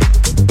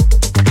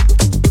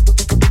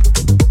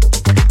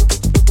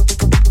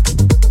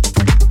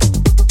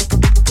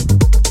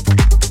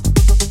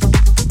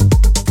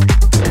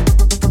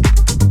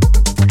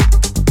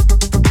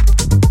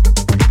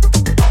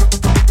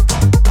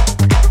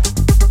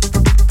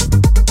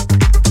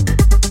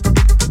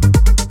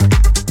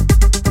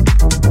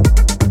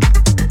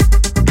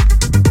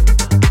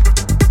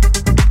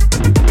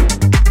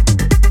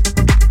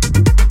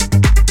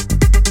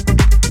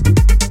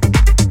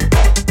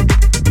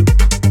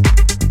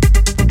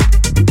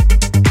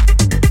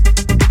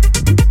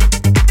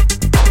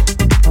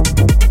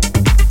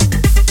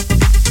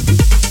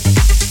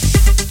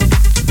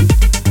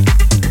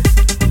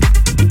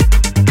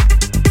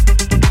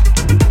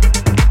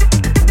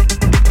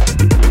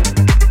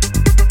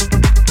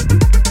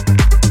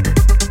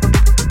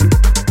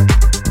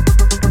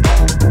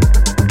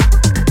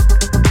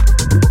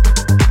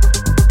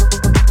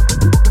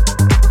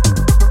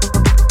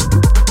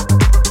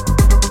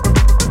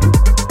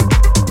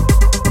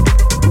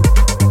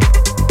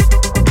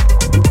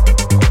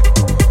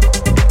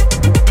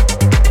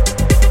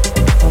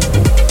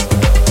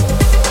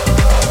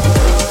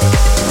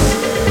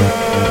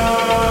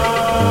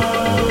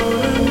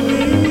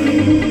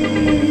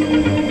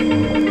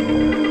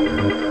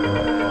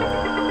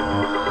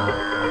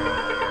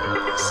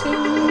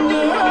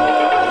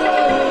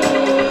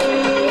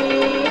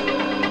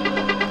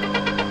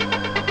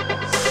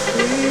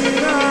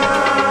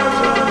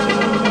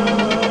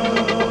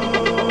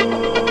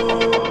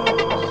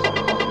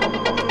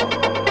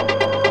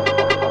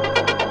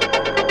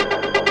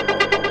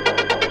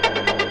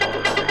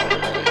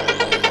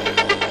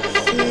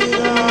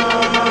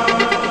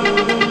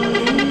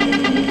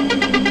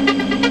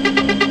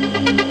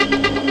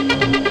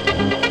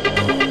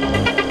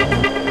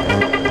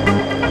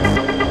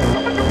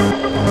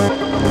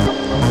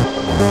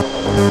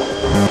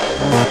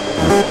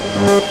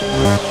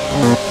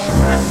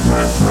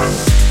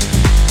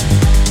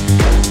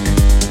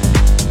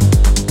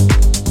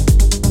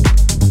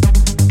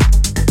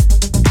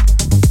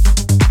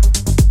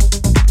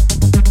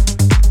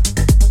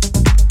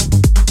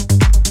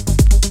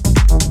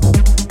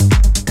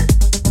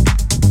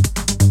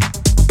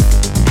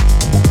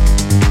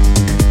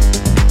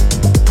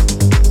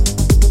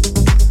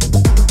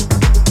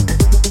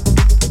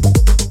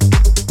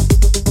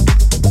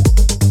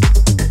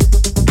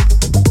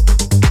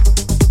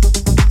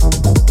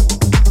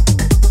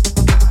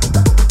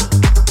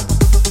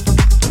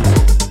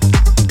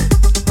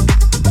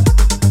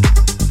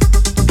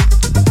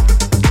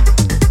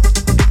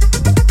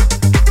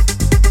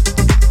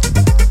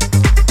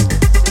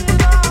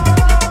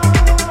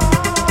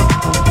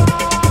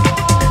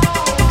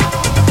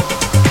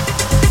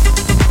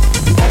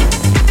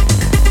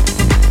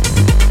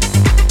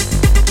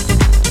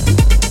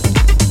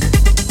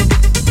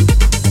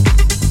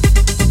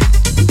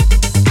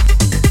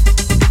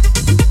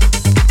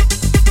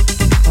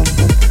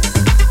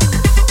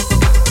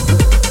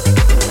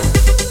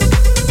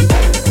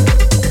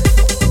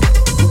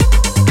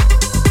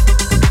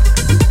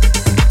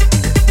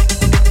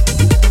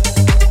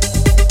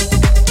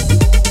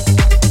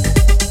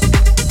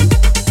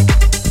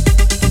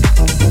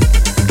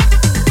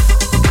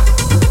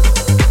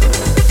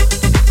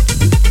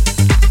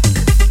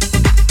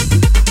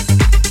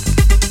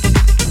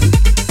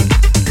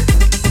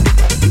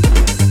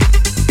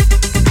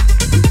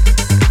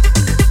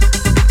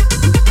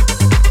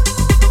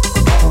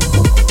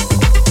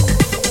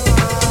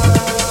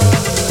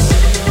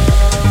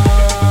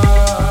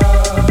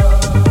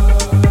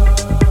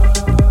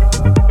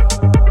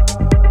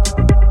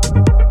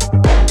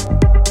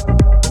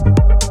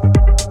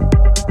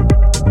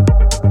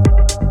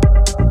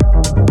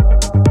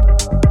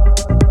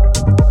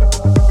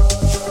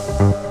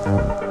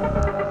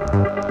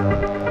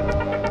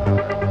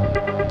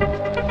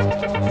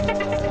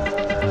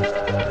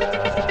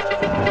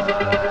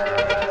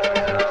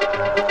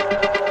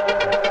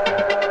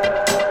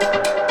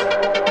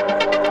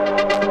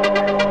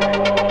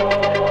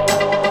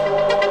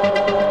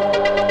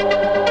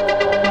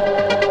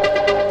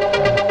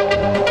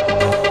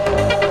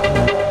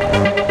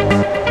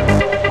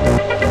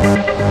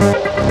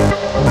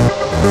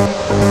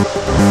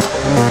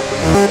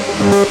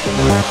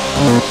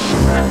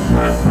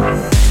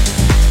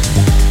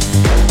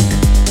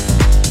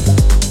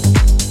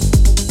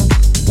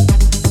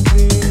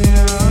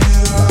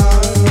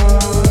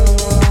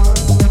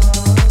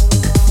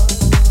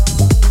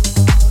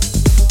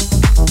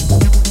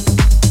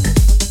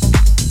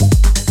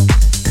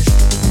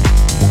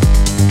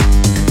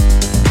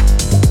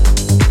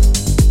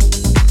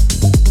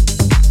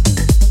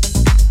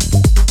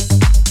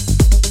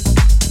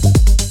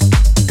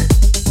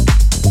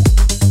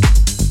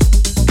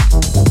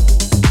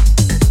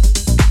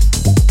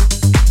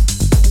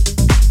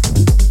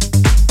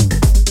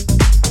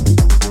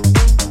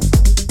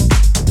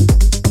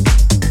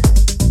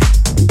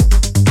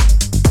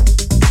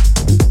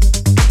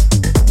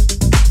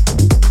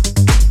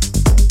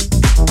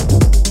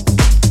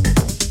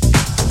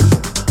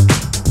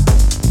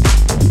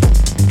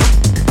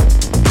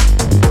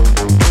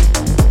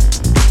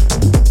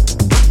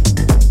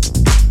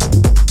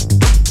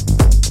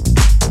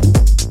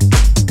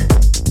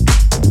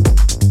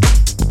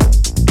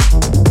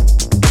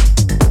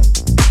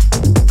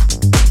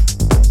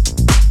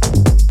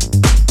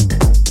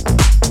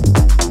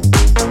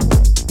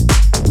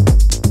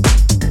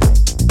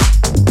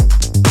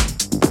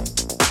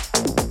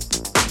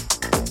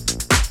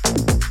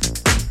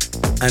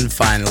 And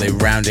finally,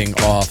 rounding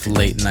off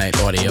Late Night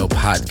Audio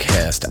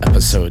Podcast,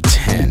 episode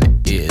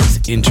 10 is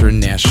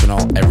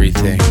International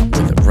Everything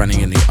with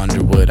Running in the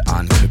Underwood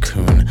on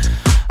Cocoon.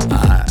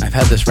 I've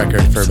had this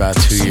record for about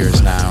 2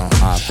 years now.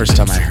 First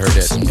time I heard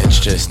it,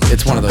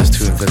 it's one of those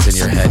tunes that's in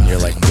your head and you're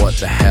like, what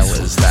the hell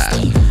is that?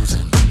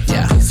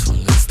 Yeah,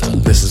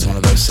 this is one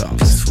of those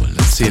songs.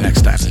 See you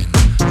next time.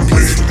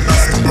 Late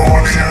night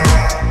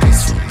audio. I'm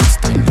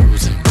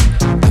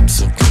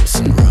so close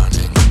and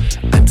running.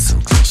 I'm so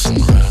close and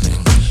running.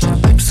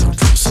 I'm so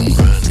close and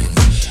running.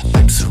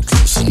 I'm so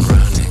close and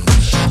running.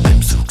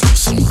 I'm so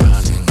close and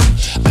running.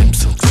 I'm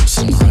so close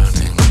and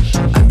running.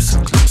 I'm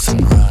so close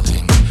and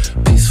running.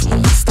 Peaceful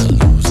is the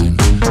losing.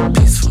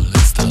 Peaceful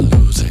is the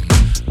losing.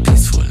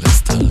 Peaceful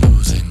is the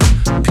losing.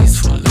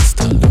 Peaceful is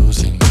the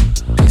losing.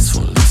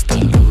 Peaceful is the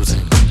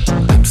losing.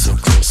 I'm so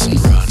close and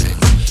running.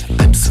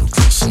 I'm so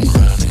close and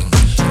running.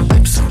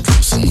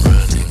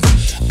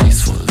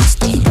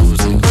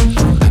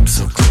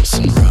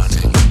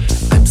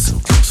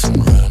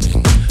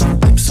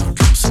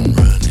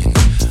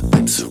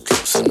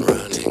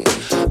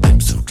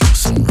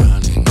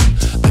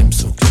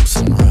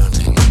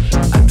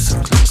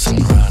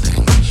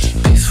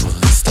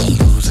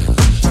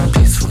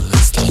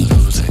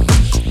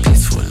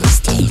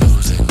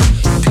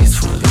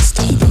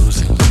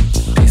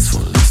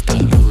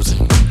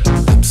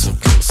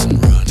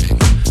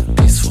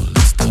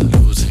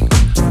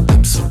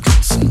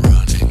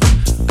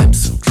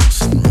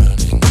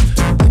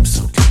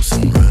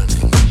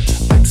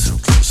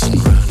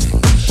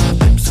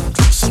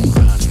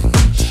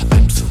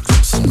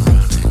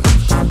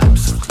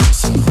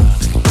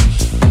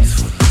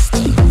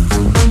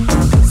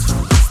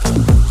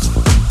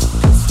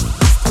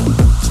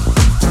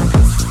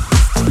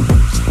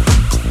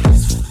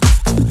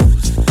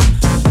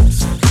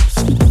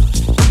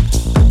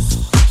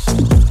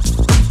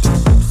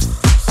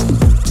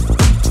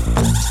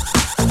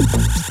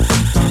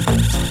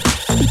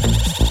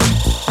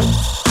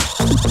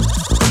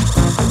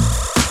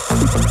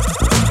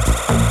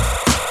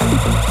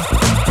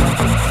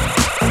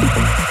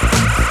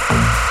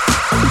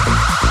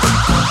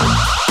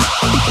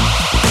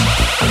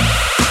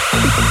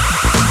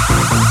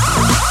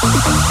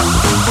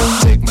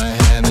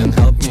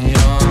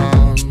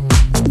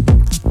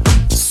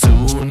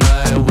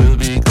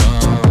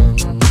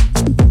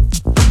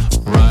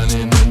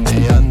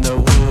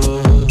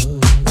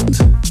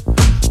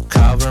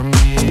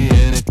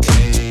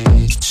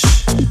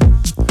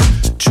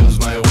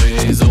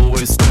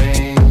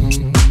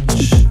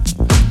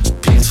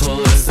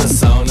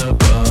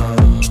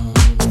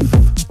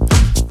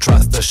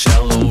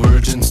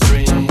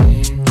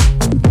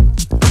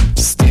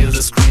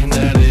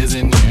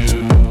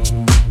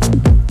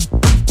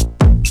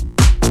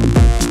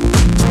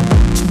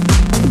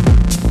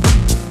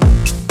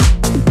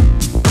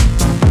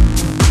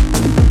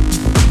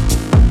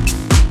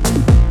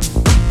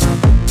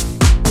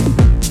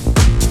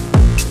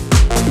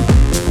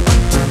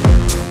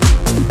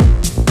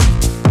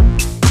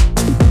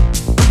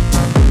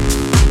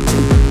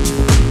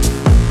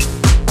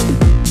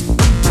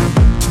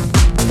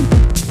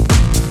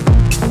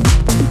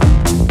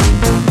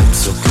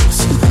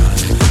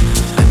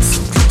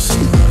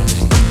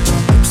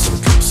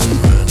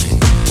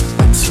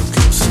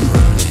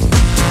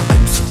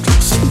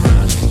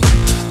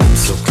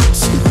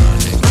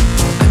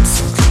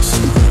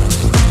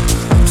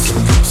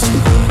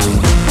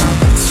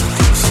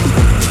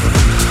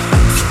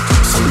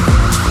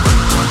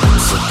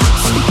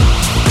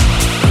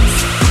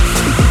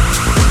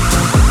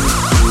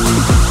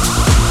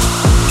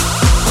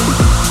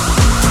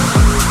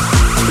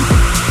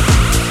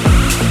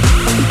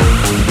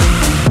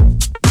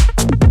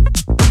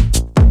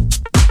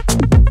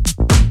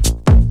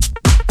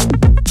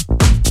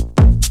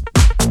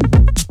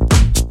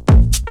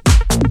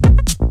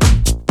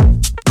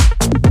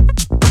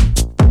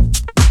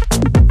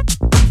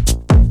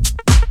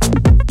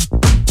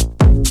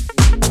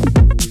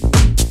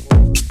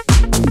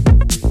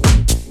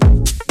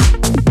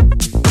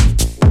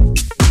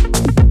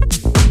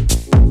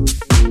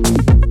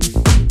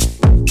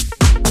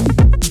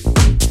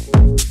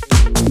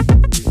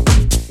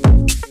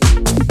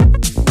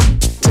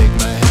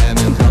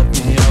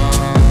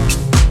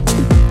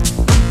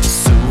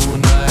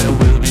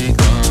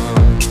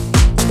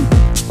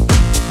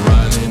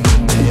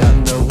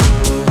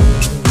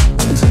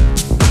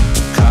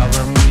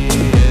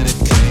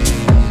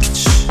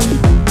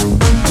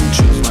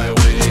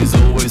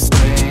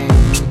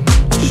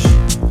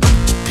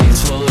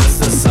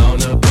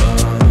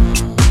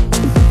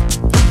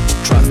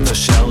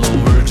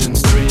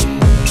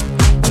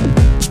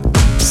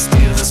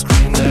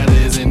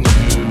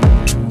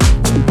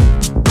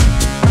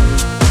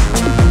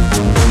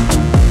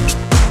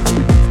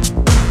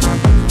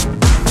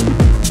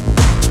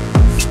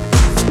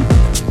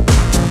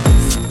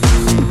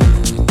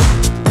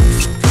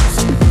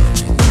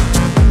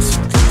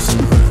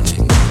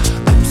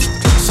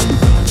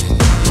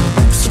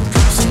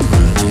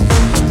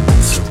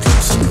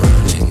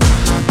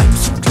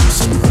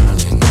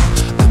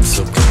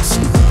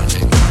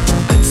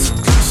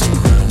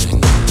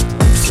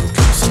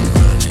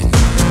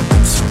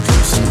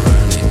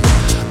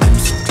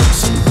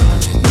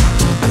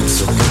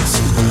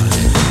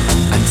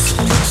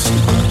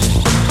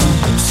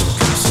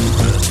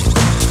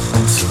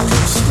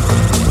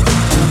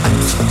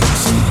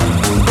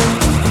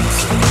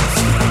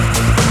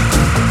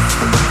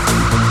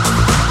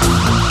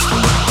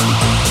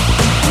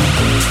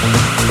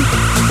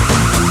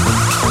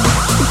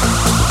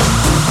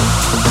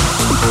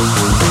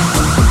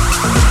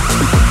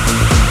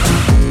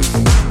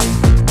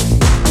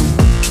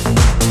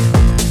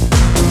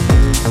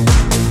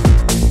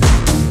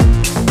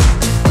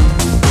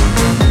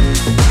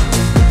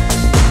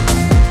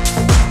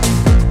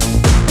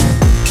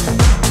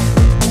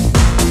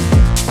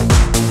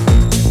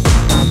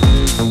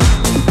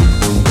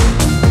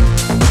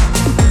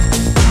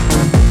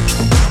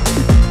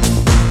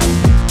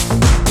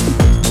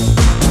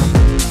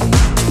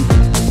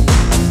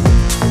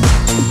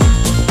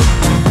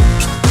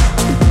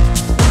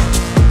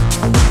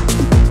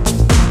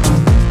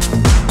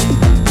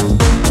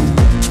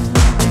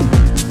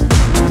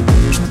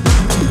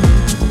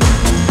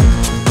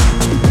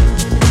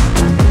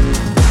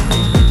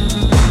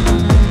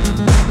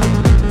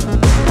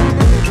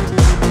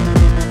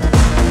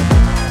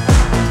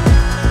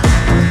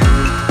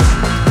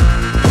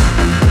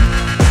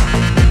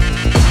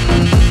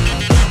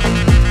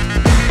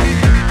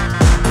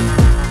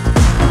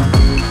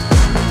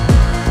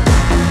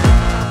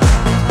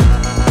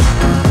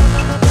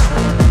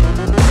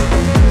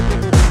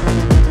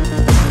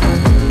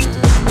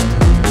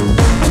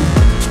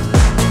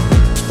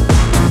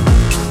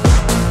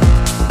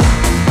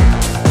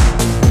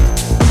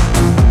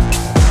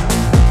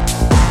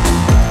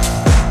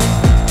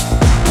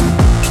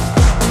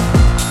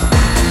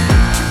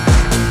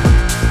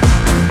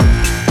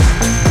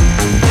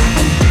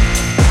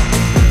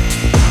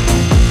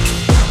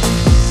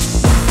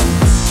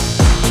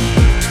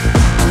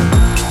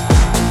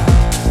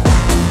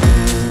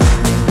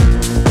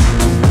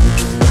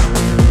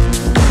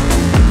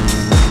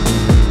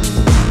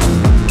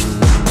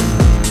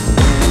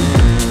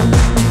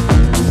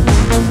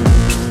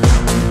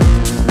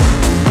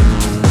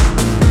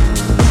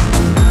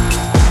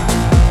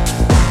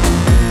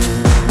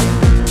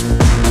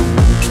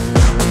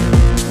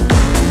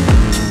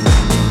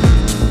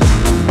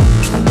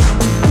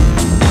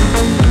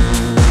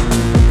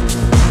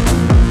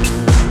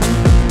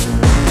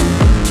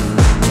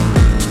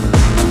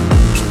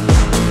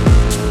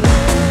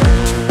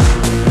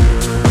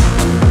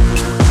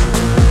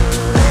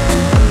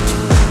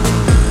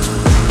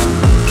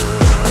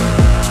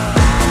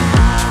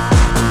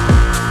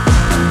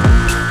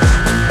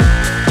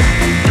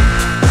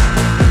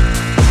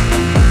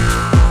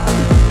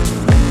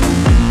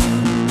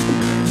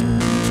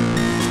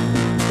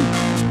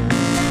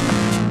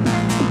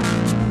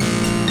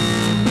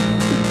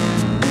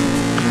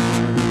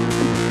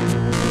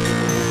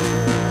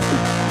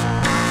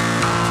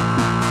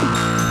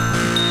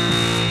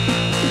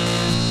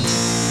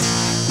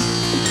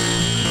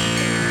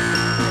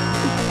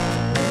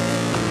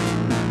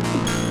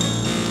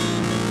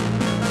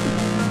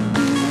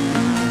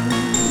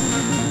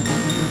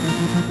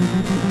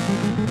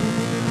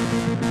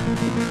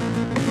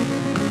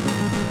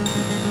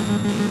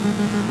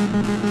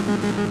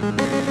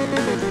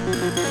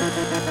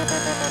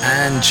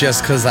 And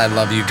just because I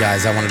love you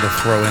guys, I wanted to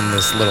throw in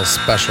this little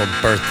special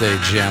birthday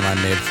jam I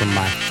made for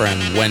my friend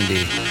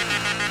Wendy.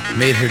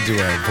 Made her do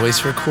a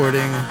voice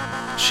recording.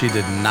 She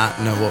did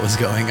not know what was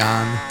going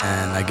on,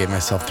 and I gave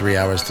myself 3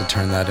 hours to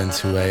turn that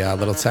into a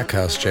little tech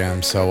house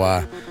jam.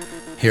 So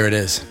here it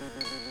is.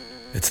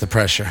 It's The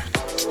Pressure.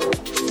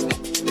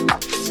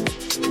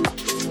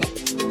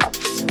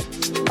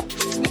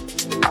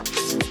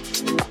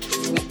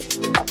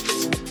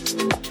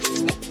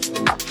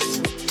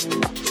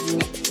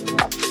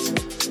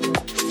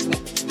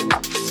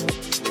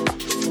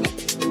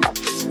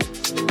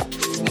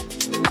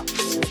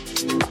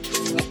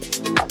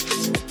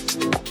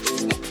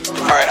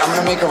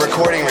 Make a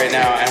recording right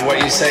now, and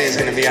what you say is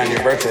going to be on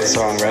your birthday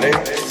song. Ready?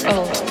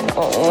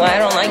 Oh, I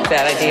don't like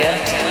that idea.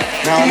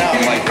 No,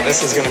 like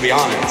this is going to be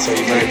on it, so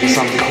you better do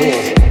something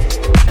cool.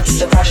 It's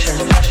The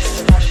Pressure.